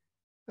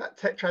that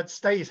tetrad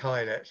stays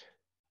highlit.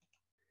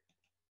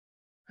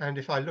 And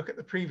if I look at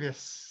the previous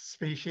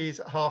species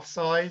at half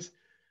size,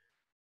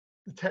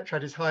 the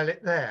tetrad is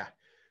highlit there.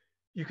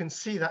 You can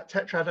see that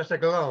tetrad at a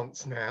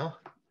glance now.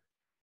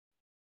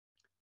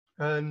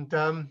 And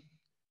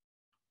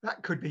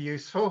that could be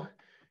useful.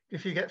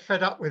 If you get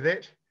fed up with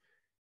it,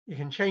 You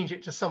can change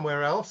it to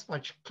somewhere else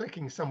by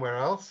clicking somewhere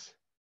else,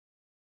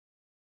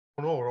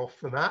 on or off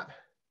the map.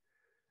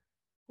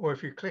 Or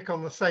if you click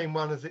on the same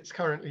one as it's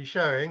currently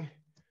showing,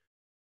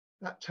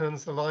 that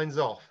turns the lines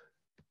off.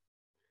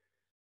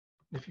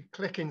 If you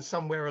click in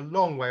somewhere a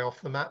long way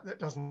off the map that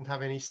doesn't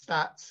have any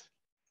stats,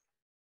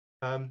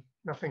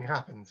 nothing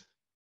happens.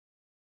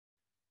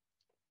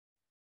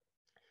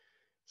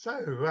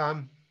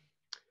 So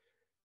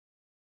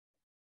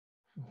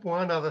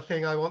one other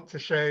thing I want to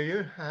show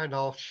you, and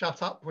I'll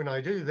shut up when I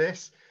do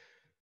this.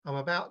 I'm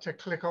about to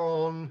click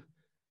on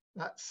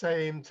that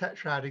same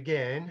tetrad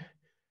again,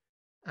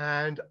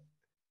 and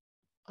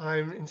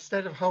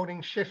instead of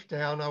holding Shift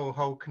down, I will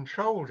hold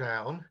Control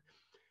down,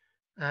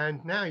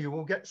 and now you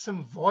will get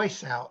some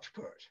voice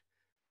output.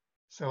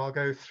 So I'll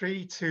go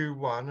 3, 2,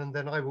 1, and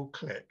then I will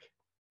click.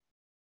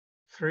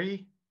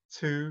 3,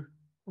 2,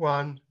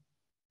 1.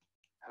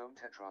 Home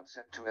tetrad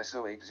set to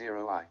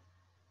SO80I.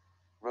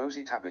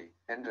 Rosie Tabby,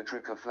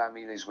 Endotrica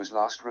flamilis was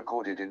last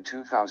recorded in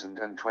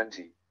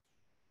 2020.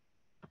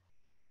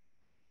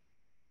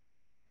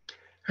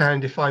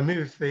 And if I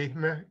move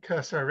the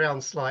cursor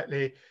around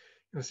slightly,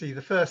 you'll see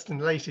the first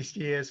and latest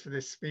years for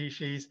this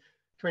species,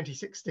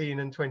 2016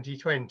 and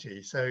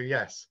 2020. So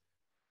yes.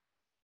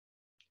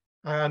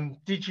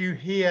 Did you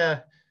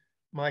hear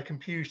my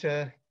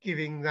computer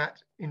giving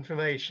that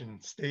information,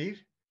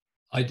 Steve?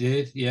 I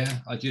did, yeah.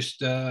 I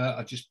just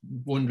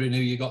wondering who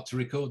you got to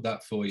record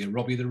that for you.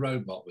 Robbie the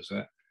robot, was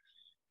that?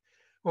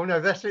 Well, no,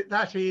 that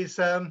is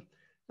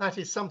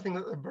something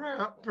that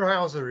the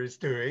browser is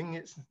doing.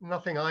 It's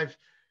nothing I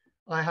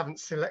haven't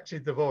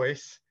selected the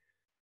voice.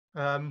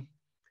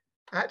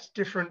 At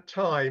different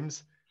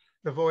times,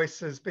 the voice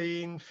has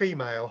been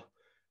female.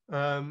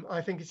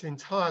 I think it's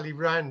entirely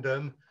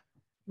random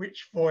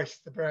which voice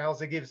the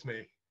browser gives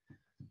me.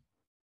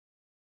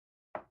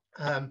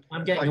 I'm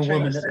getting a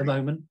woman at the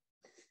moment.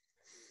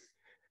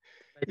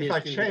 If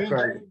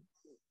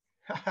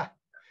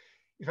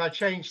I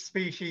change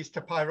species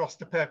to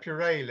Pyrosta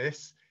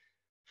purpuralis,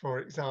 for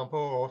example,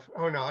 or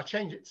oh no, I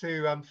change it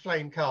to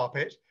flame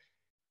carpet,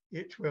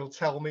 it will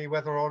tell me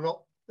whether or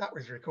not that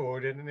was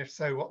recorded, and if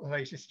so, what the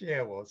latest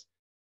year was.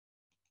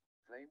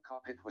 Flame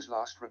carpet was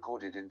last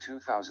recorded in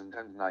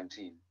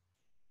 2019.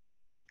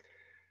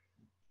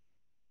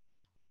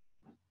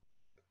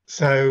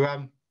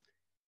 So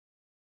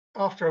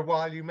after a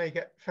while, you may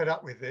get fed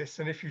up with this,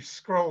 and if you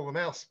scroll the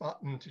mouse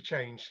button to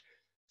change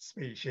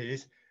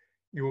species,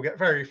 you will get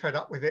very fed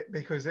up with it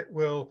because it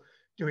will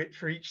do it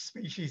for each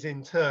species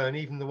in turn,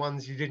 even the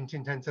ones you didn't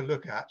intend to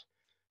look at.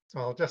 So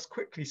I'll just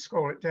quickly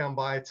scroll it down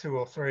by 2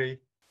 or 3.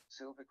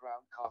 Silver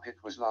ground carpet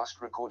was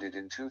last recorded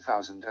in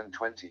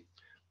 2020.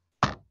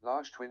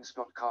 Large twin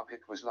spot carpet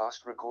was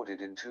last recorded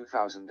in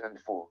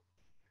 2004.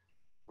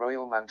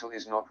 Royal mantle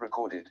is not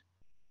recorded.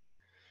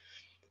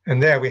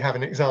 And there we have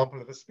an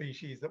example of a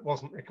species that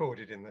wasn't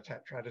recorded in the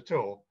tetrad at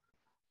all.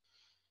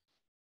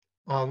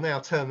 I'll now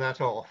turn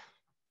that off.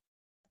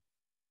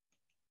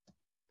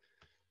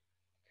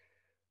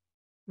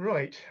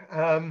 Right,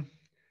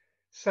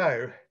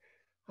 so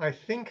I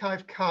think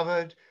I've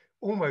covered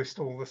almost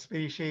all the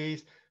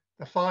species.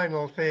 The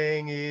final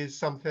thing is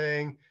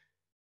something,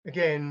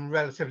 again,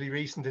 relatively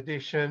recent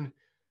addition,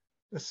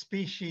 the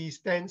species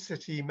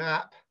density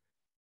map.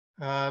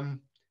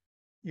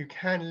 You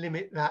can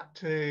limit that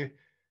to,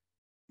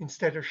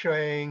 instead of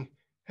showing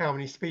how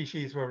many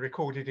species were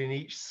recorded in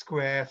each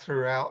square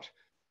throughout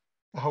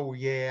the whole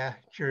year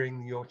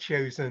during your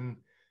chosen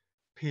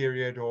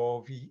period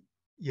of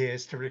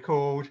years to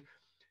record,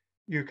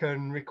 you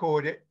can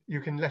record it,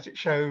 you can let it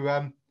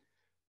show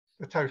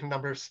the total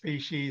number of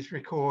species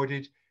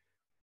recorded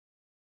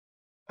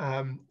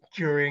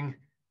during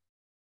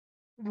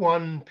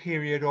one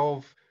period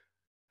of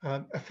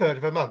a third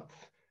of a month.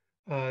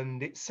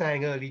 And it's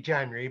saying early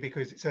January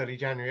because it's early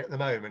January at the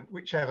moment.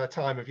 Whichever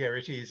time of year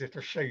it is,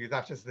 it'll show you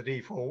that as the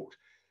default.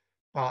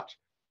 But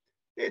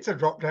it's a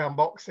drop-down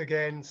box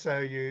again,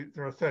 so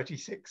there are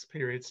 36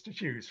 periods to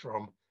choose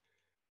from.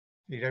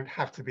 You don't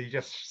have to be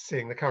just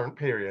seeing the current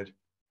period.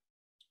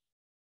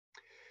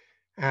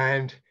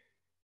 And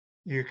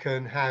you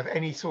can have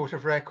any sort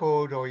of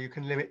record, or you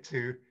can limit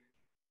to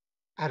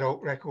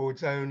adult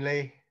records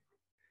only,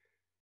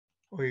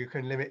 or you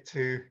can limit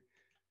to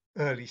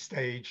early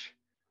stage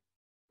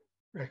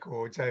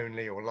records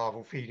only, or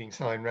larval feeding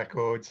sign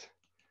records,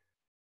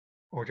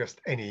 or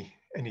just any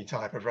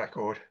type of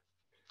record.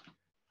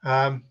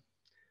 So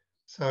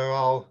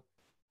I'll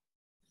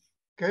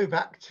go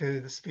back to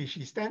the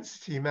species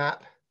density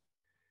map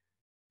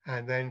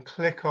and then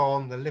click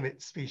on the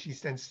limit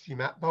species density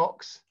map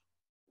box.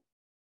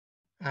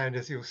 And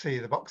as you'll see,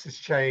 the box has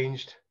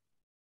changed.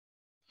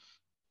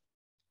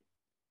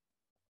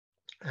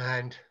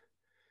 And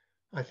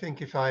I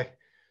think if I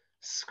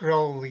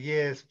scroll the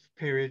years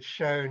period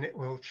shown, it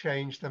will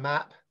change the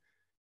map.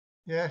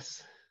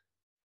 Yes.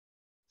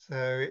 So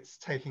it's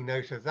taking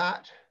note of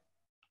that.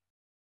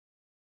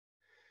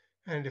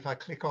 And if I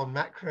click on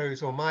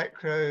macros or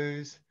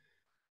micros,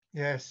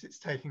 yes, it's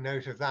taking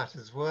note of that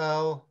as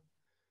well.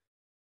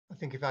 I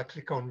think if I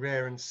click on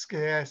rare and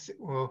scarce, it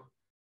will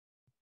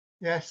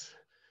Yes,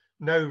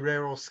 no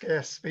rare or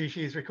scarce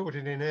species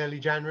recorded in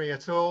early January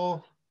at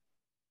all.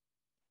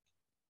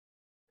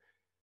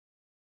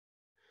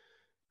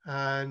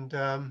 And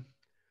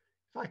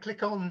if I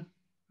click on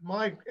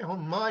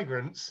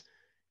migrants,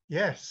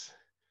 yes,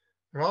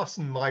 there are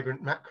some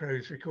migrant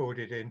macros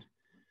recorded in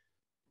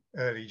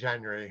early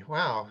January.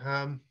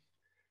 Wow,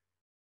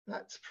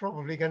 that's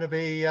probably going to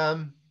be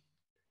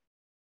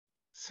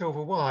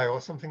silver Y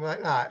or something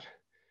like that.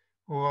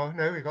 Or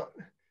no, we've got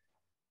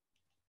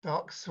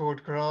dark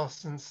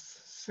swordgrass and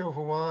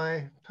silver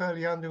Y,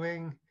 pearly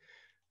underwing.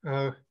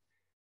 Oh,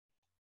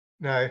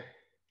 no.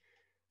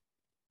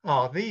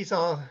 Ah, these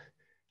are,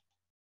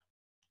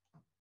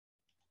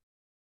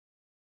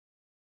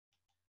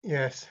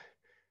 yes,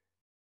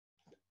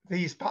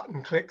 these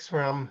button clicks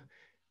where I'm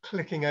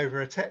clicking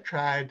over a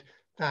tetrad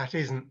that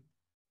isn't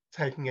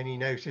taking any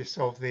notice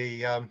of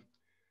the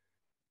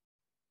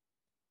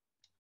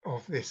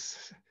of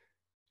this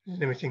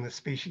limiting the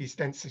species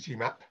density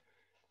map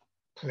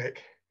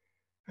click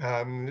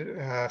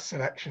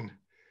selection.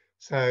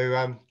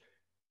 So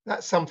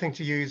that's something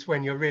to use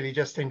when you're really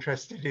just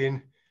interested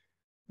in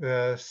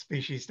the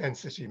species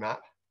density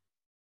map.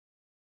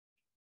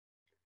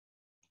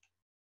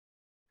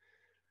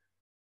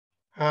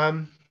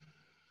 As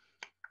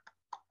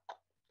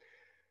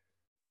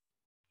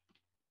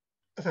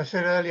I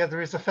said earlier,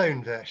 there is a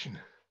phone version.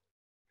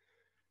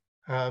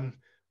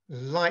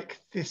 Like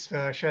this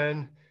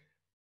version,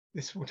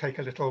 this will take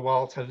a little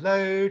while to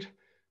load,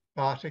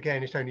 but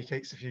again, it only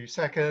takes a few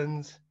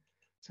seconds.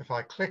 So if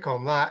I click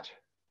on that,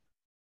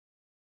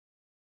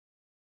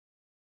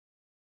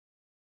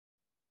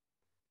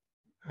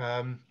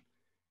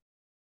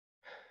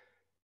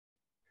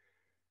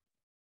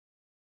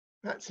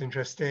 that's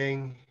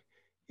interesting.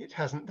 It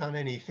hasn't done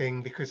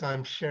anything because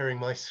I'm sharing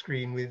my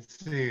screen with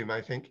Zoom,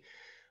 I think.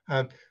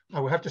 I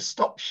will have to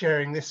stop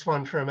sharing this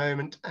one for a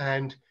moment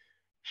and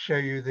show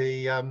you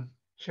the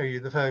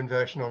phone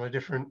version on a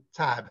different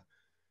tab.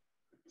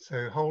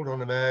 So hold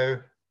on a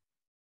mo.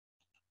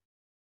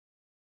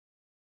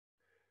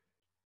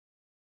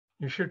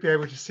 You should be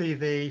able to see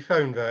the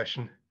phone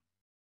version.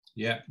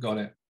 Yeah, got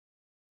it.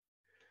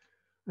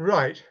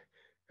 Right.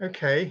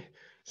 Okay.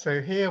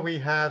 So here we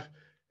have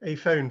a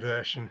phone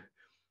version.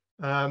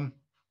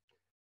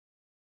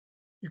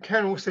 You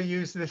can also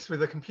use this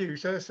with a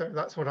computer, so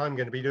that's what I'm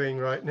going to be doing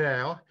right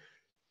now.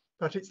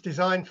 But it's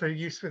designed for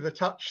use with a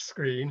touch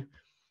screen.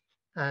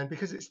 And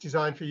because it's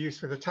designed for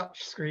use with a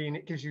touch screen,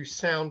 it gives you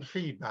sound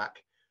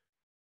feedback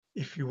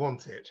if you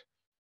want it,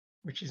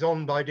 which is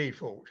on by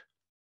default.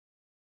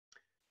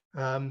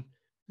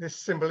 This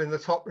symbol in the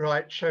top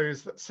right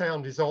shows that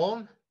sound is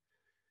on.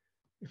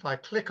 If I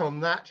click on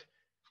that,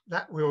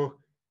 that will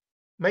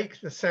make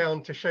the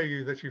sound to show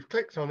you that you've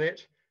clicked on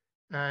it,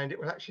 and it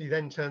will actually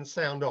then turn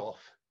sound off.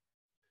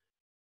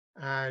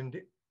 And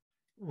it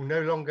will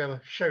no longer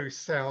show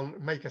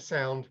sound, make a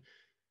sound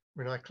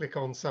when I click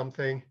on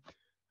something,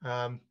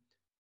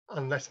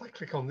 unless I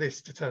click on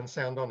this to turn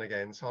sound on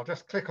again. So I'll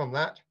just click on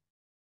that.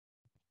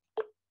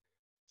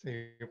 So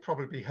you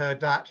probably heard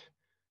that.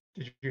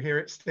 Did you hear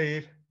it,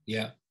 Steve?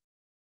 Yeah.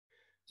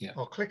 Yeah.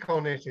 I'll click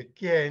on it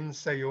again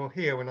so you'll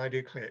hear when I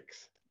do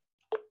clicks.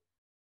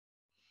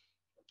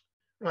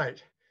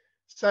 Right.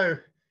 So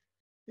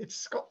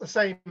it's got the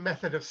same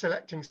method of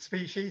selecting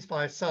species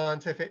by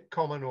scientific,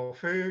 common, or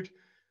food.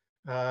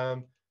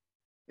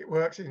 It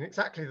works in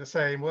exactly the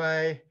same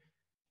way.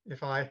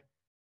 If I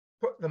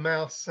put the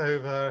mouse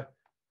over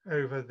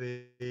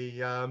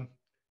the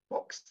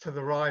box to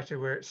the right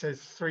where it says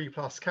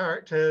 3+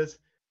 characters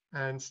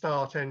and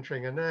start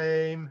entering a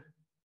name.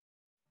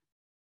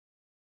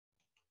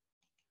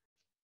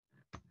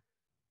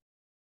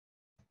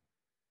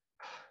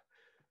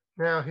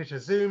 Now hit a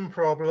zoom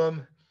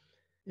problem.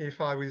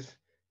 If I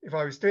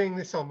was doing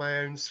this on my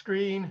own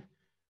screen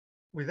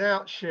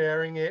without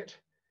sharing it,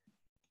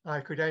 I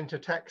could enter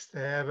text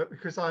there, but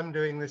because I'm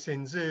doing this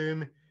in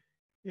Zoom,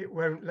 it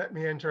won't let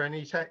me enter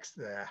any text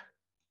there.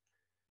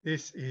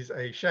 This is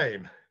a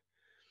shame.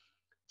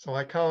 So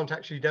I can't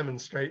actually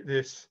demonstrate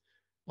this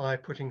by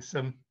putting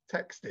some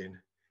text in.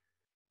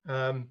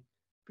 But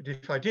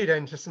if I did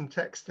enter some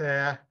text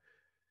there,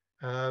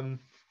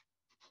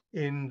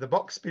 in the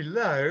box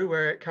below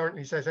where it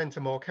currently says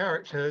enter more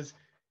characters,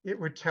 it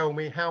would tell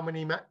me how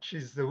many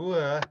matches there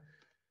were.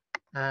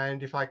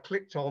 And if I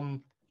clicked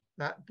on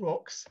that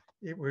box,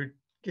 it would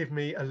give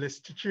me a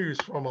list to choose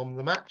from on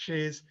the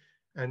matches.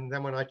 And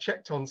then when I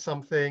checked on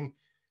something,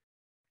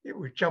 it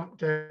would jump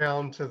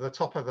down to the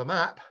top of the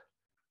map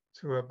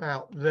to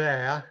about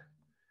there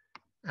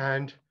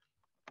and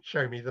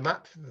show me the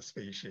map for the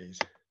species.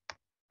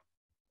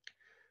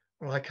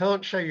 Well, I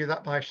can't show you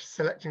that by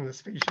selecting the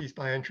species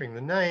by entering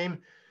the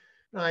name.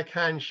 I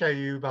can show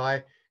you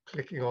by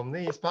clicking on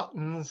these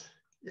buttons.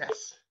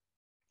 Yes.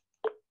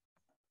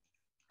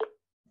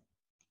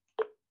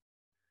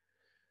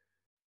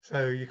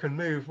 So you can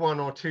move 1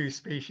 or 2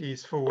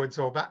 species forwards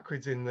or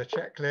backwards in the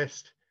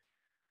checklist.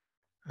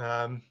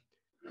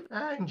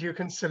 And you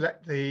can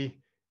select the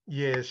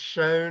years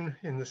shown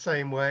in the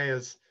same way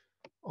as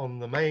on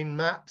the main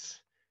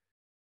maps.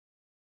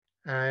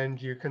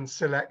 and you can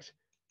select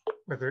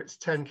whether it's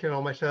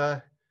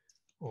 10-kilometer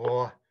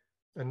or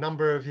the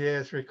number of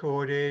years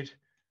recorded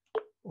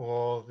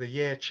or the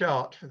year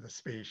chart for the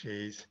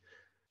species.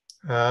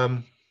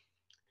 You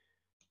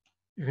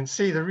can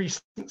see the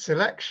recent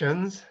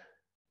selections.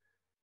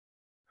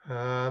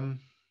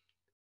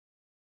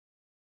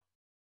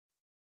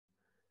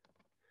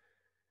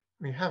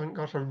 We haven't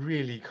got a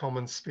really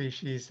common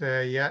species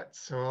there yet,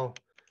 so I'll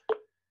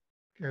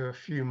go a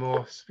few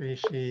more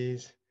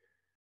species.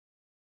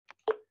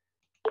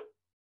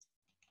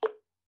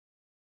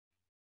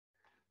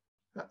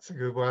 That's a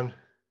good one.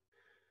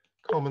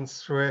 Common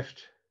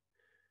swift,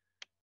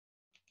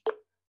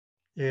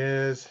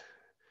 years,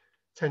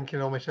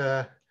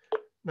 10-kilometer,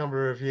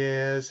 number of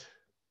years,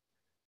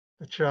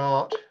 the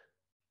chart,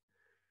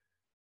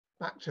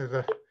 back to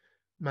the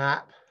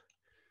map.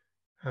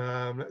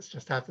 Let's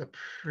just have the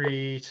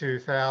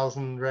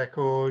pre-2000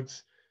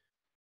 records,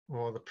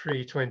 or the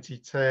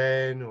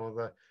pre-2010, or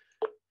the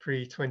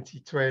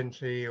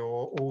pre-2020,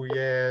 or all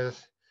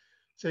years.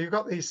 So you've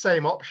got these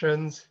same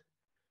options.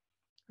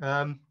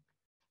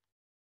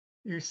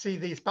 You see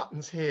these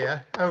buttons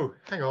here. Oh,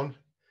 hang on.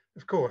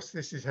 Of course,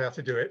 this is how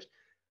to do it.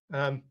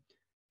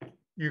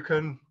 You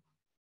can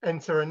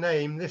enter a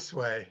name this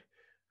way.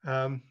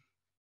 So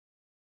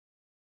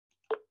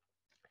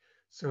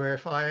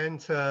if I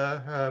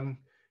enter,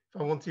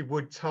 if I wanted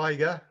wood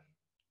tiger,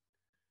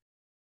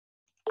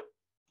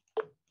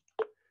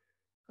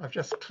 I've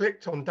just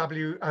clicked on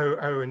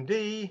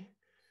W-O-O-and-D,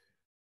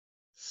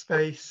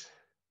 space,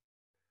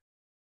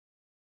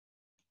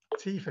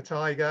 T for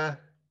tiger.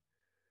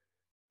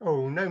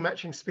 Oh, no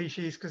matching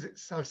species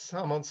because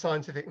I'm on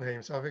scientific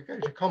name. So I go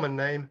to common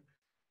name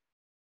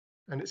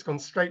and it's gone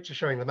straight to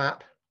showing the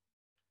map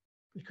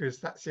because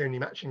that's the only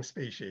matching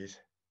species.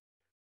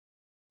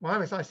 Why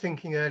was I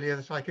thinking earlier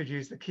that I could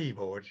use the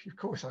keyboard? Of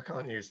course I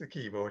can't use the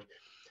keyboard.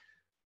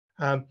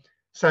 You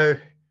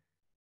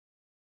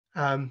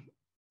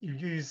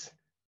use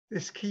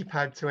this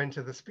keypad to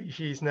enter the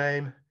species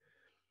name.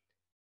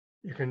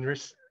 You can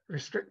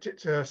restrict it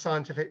to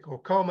scientific or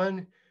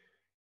common.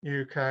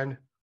 You can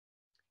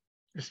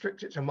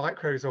restrict it to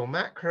micros or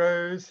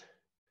macros.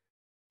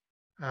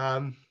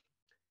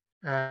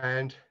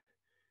 And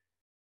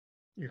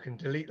you can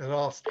delete the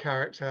last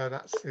character.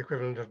 That's the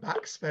equivalent of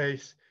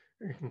backspace.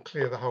 You can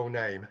clear the whole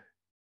name.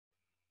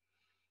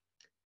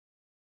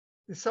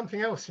 There's something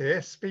else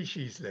here,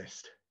 species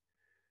list.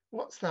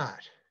 What's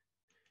that?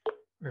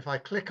 If I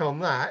click on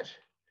that,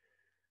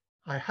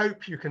 I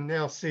hope you can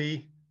now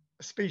see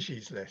a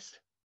species list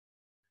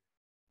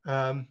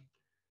and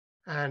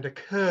a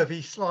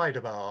curvy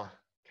slider bar.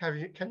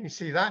 Can you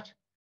see that?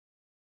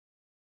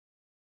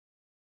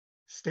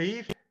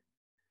 Steve?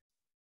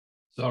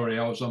 Sorry,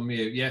 I was on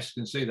mute. Yes,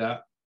 can see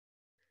that.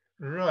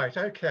 Right,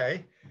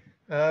 okay.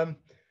 There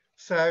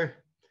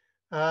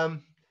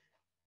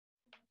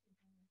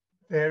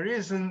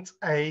isn't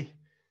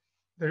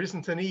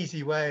an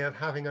easy way of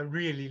having a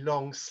really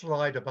long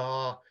slider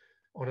bar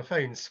on a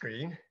phone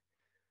screen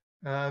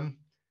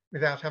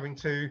without having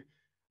to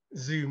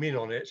zoom in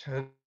on it,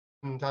 and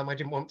I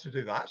didn't want to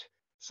do that.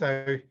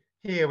 So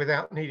here,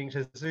 without needing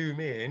to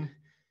zoom in,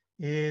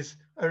 is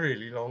a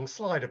really long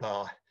slider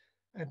bar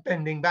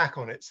bending back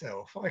on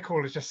itself. I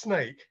call it a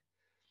snake.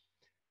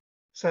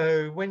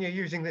 So when you're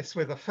using this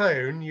with a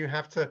phone, you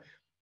have to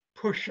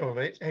push on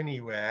it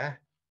anywhere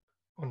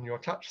on your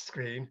touch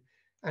screen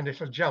and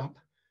it'll jump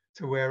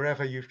to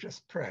wherever you've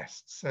just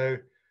pressed. So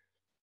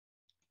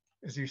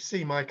as you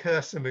see my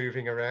cursor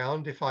moving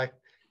around, if I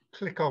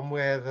click on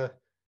where the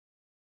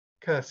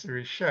cursor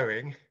is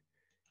showing,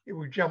 it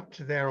will jump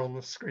to there on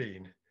the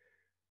screen.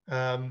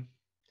 I've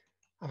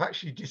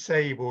actually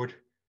disabled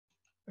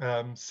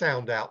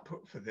sound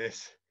output for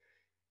this.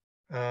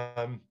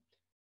 But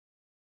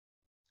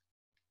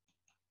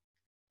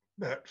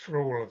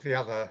for all of the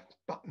other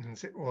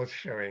buttons, it was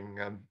showing,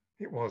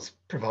 it was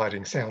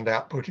providing sound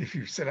output if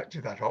you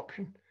selected that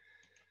option.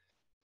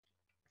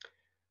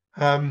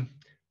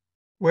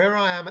 Where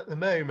I am at the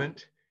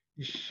moment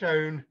is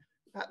shown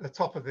at the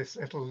top of this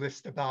little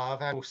list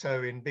above and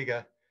also in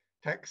bigger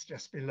text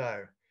just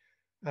below.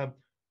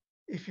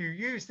 If you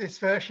use this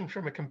version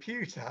from a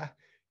computer,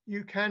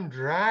 you can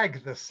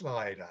drag the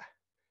slider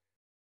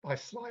by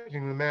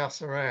sliding the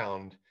mouse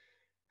around,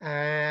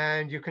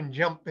 and you can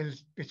jump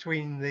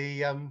between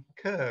the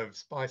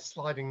curves by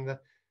sliding the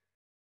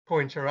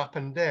pointer up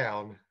and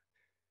down,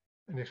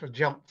 and it'll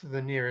jump to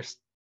the nearest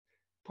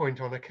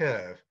point on a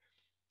curve.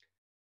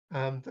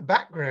 The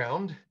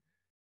background,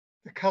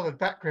 the colored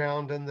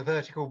background and the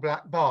vertical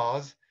black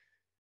bars,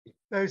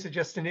 those are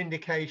just an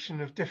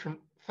indication of different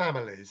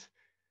families.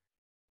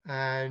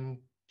 And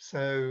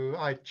so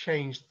I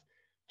change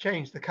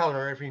the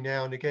color every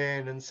now and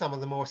again, and some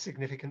of the more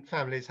significant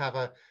families have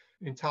an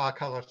entire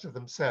color to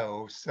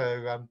themselves.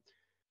 So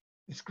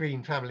this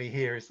green family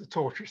here is the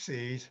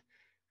tortoises,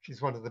 which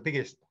is one of the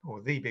biggest,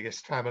 or the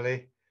biggest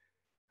family.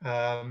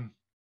 And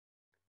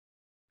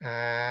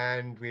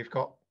we've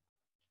got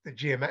the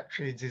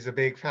geometrids is a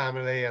big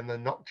family, and the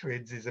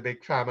noctuids is a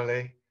big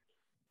family.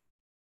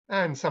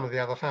 And some of the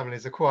other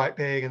families are quite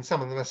big, and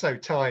some of them are so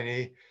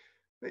tiny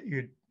that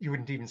you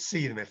wouldn't even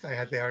see them if they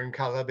had their own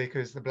colour,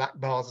 because the black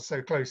bars are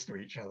so close to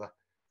each other.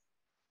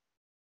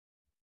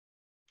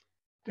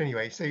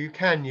 Anyway, so you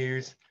can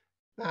use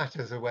that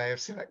as a way of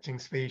selecting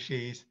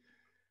species.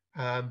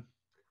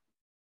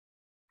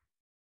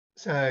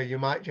 So you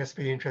might just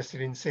be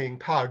interested in seeing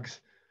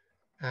pugs,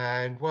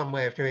 and one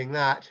way of doing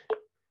that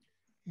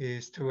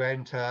is to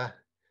enter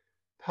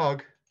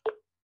pug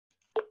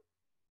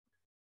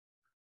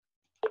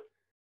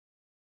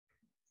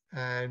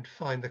and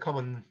find the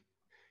common,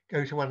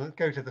 go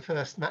to the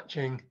first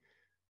matching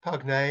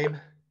pug name.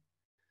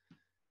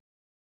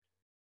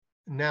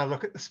 And now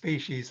look at the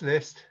species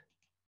list.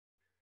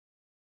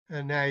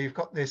 And now you've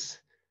got this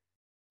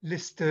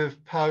list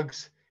of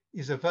pugs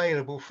is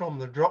available from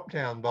the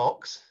drop-down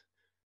box,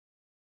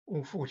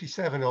 all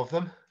 47 of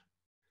them.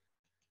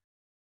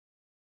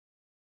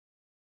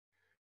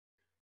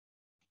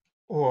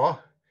 Or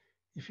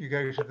if you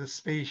go to the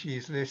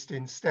species list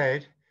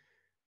instead,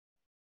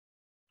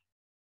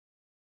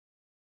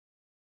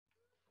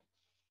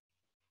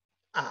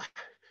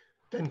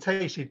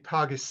 dentated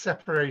pug is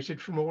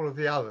separated from all of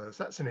the others.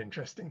 That's an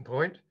interesting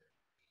point.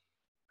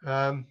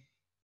 The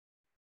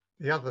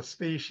other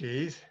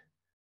species,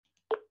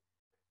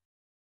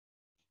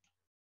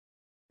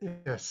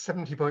 yes,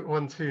 70.129,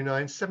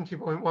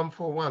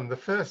 70.141, the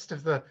first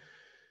of the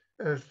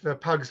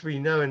pugs we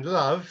know and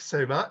love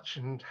so much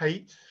and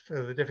hate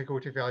for the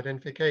difficulty of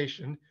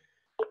identification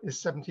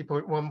is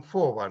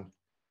 70.141.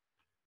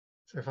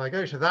 So if I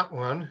go to that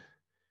one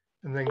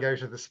and then go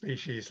to the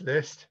species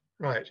list,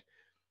 right,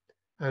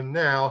 and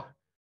now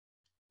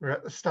we're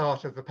at the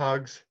start of the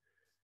pugs,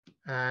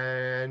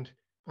 and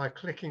by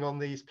clicking on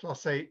these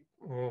 +8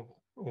 or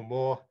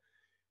more,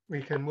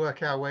 we can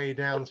work our way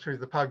down through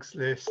the pugs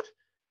list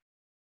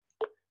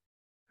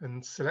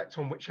and select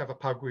on whichever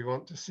pug we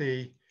want to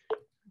see,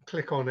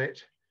 click on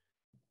it.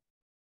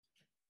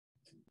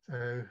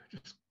 So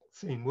just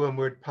seen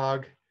Wormwood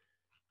pug,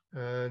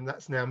 and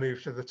that's now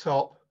moved to the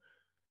top,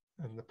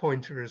 and the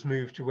pointer has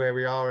moved to where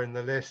we are in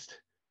the list,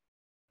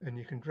 and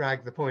you can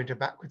drag the pointer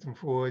backwards and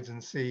forwards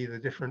and see the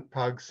different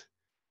pugs.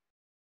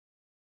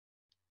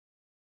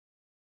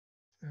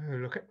 So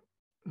look at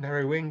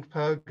narrow-winged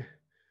pug,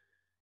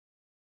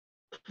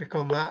 click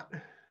on that,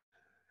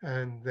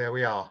 and there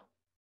we are.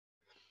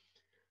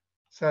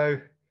 So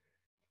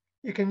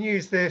you can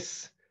use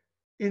this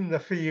in the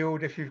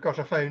field if you've got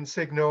a phone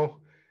signal.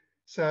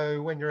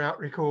 So when you're out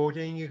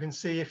recording, you can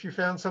see if you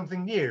found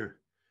something new,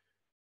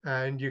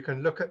 and you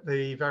can look at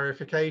the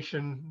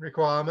verification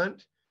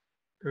requirement,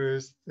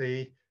 because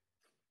the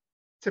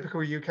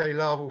typical UK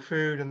larval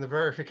food and the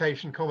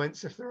verification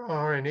comments, if there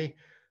are any,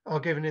 are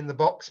given in the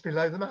box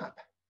below the map.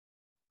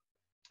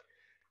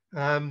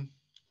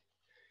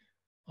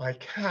 I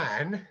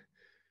can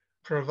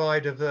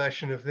provide a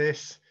version of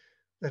this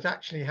that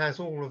actually has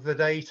all of the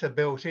data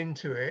built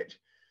into it,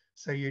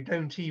 so you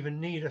don't even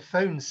need a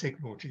phone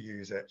signal to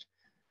use it.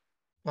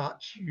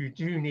 But you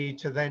do need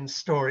to then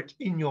store it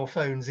in your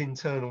phone's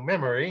internal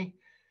memory,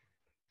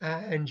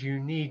 and you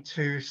need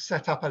to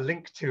set up a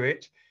link to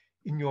it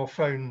in your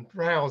phone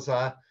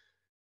browser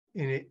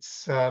in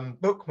its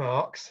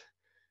bookmarks,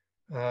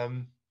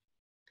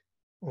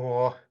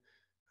 or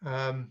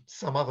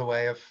some other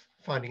way of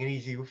finding an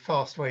easy,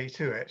 fast way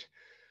to it.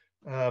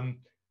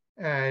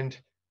 And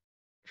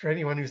for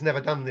anyone who's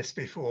never done this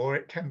before,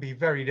 it can be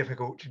very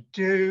difficult to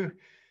do.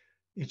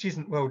 It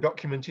isn't well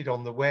documented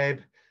on the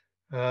web.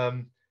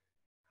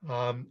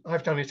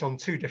 I've done it on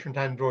 2 different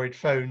Android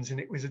phones,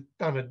 and it was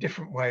done a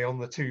different way on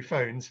the 2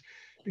 phones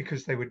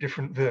because they were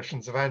different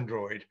versions of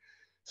Android.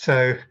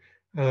 So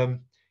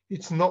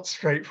it's not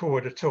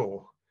straightforward at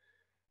all.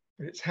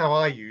 But it's how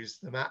I use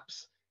the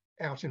maps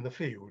out in the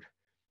field,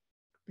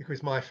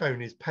 because my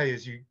phone is pay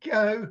as you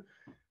go,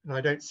 and I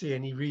don't see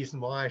any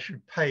reason why I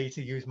should pay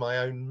to use my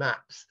own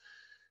maps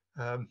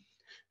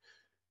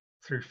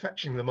through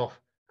fetching them off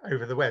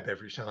over the web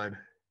every time.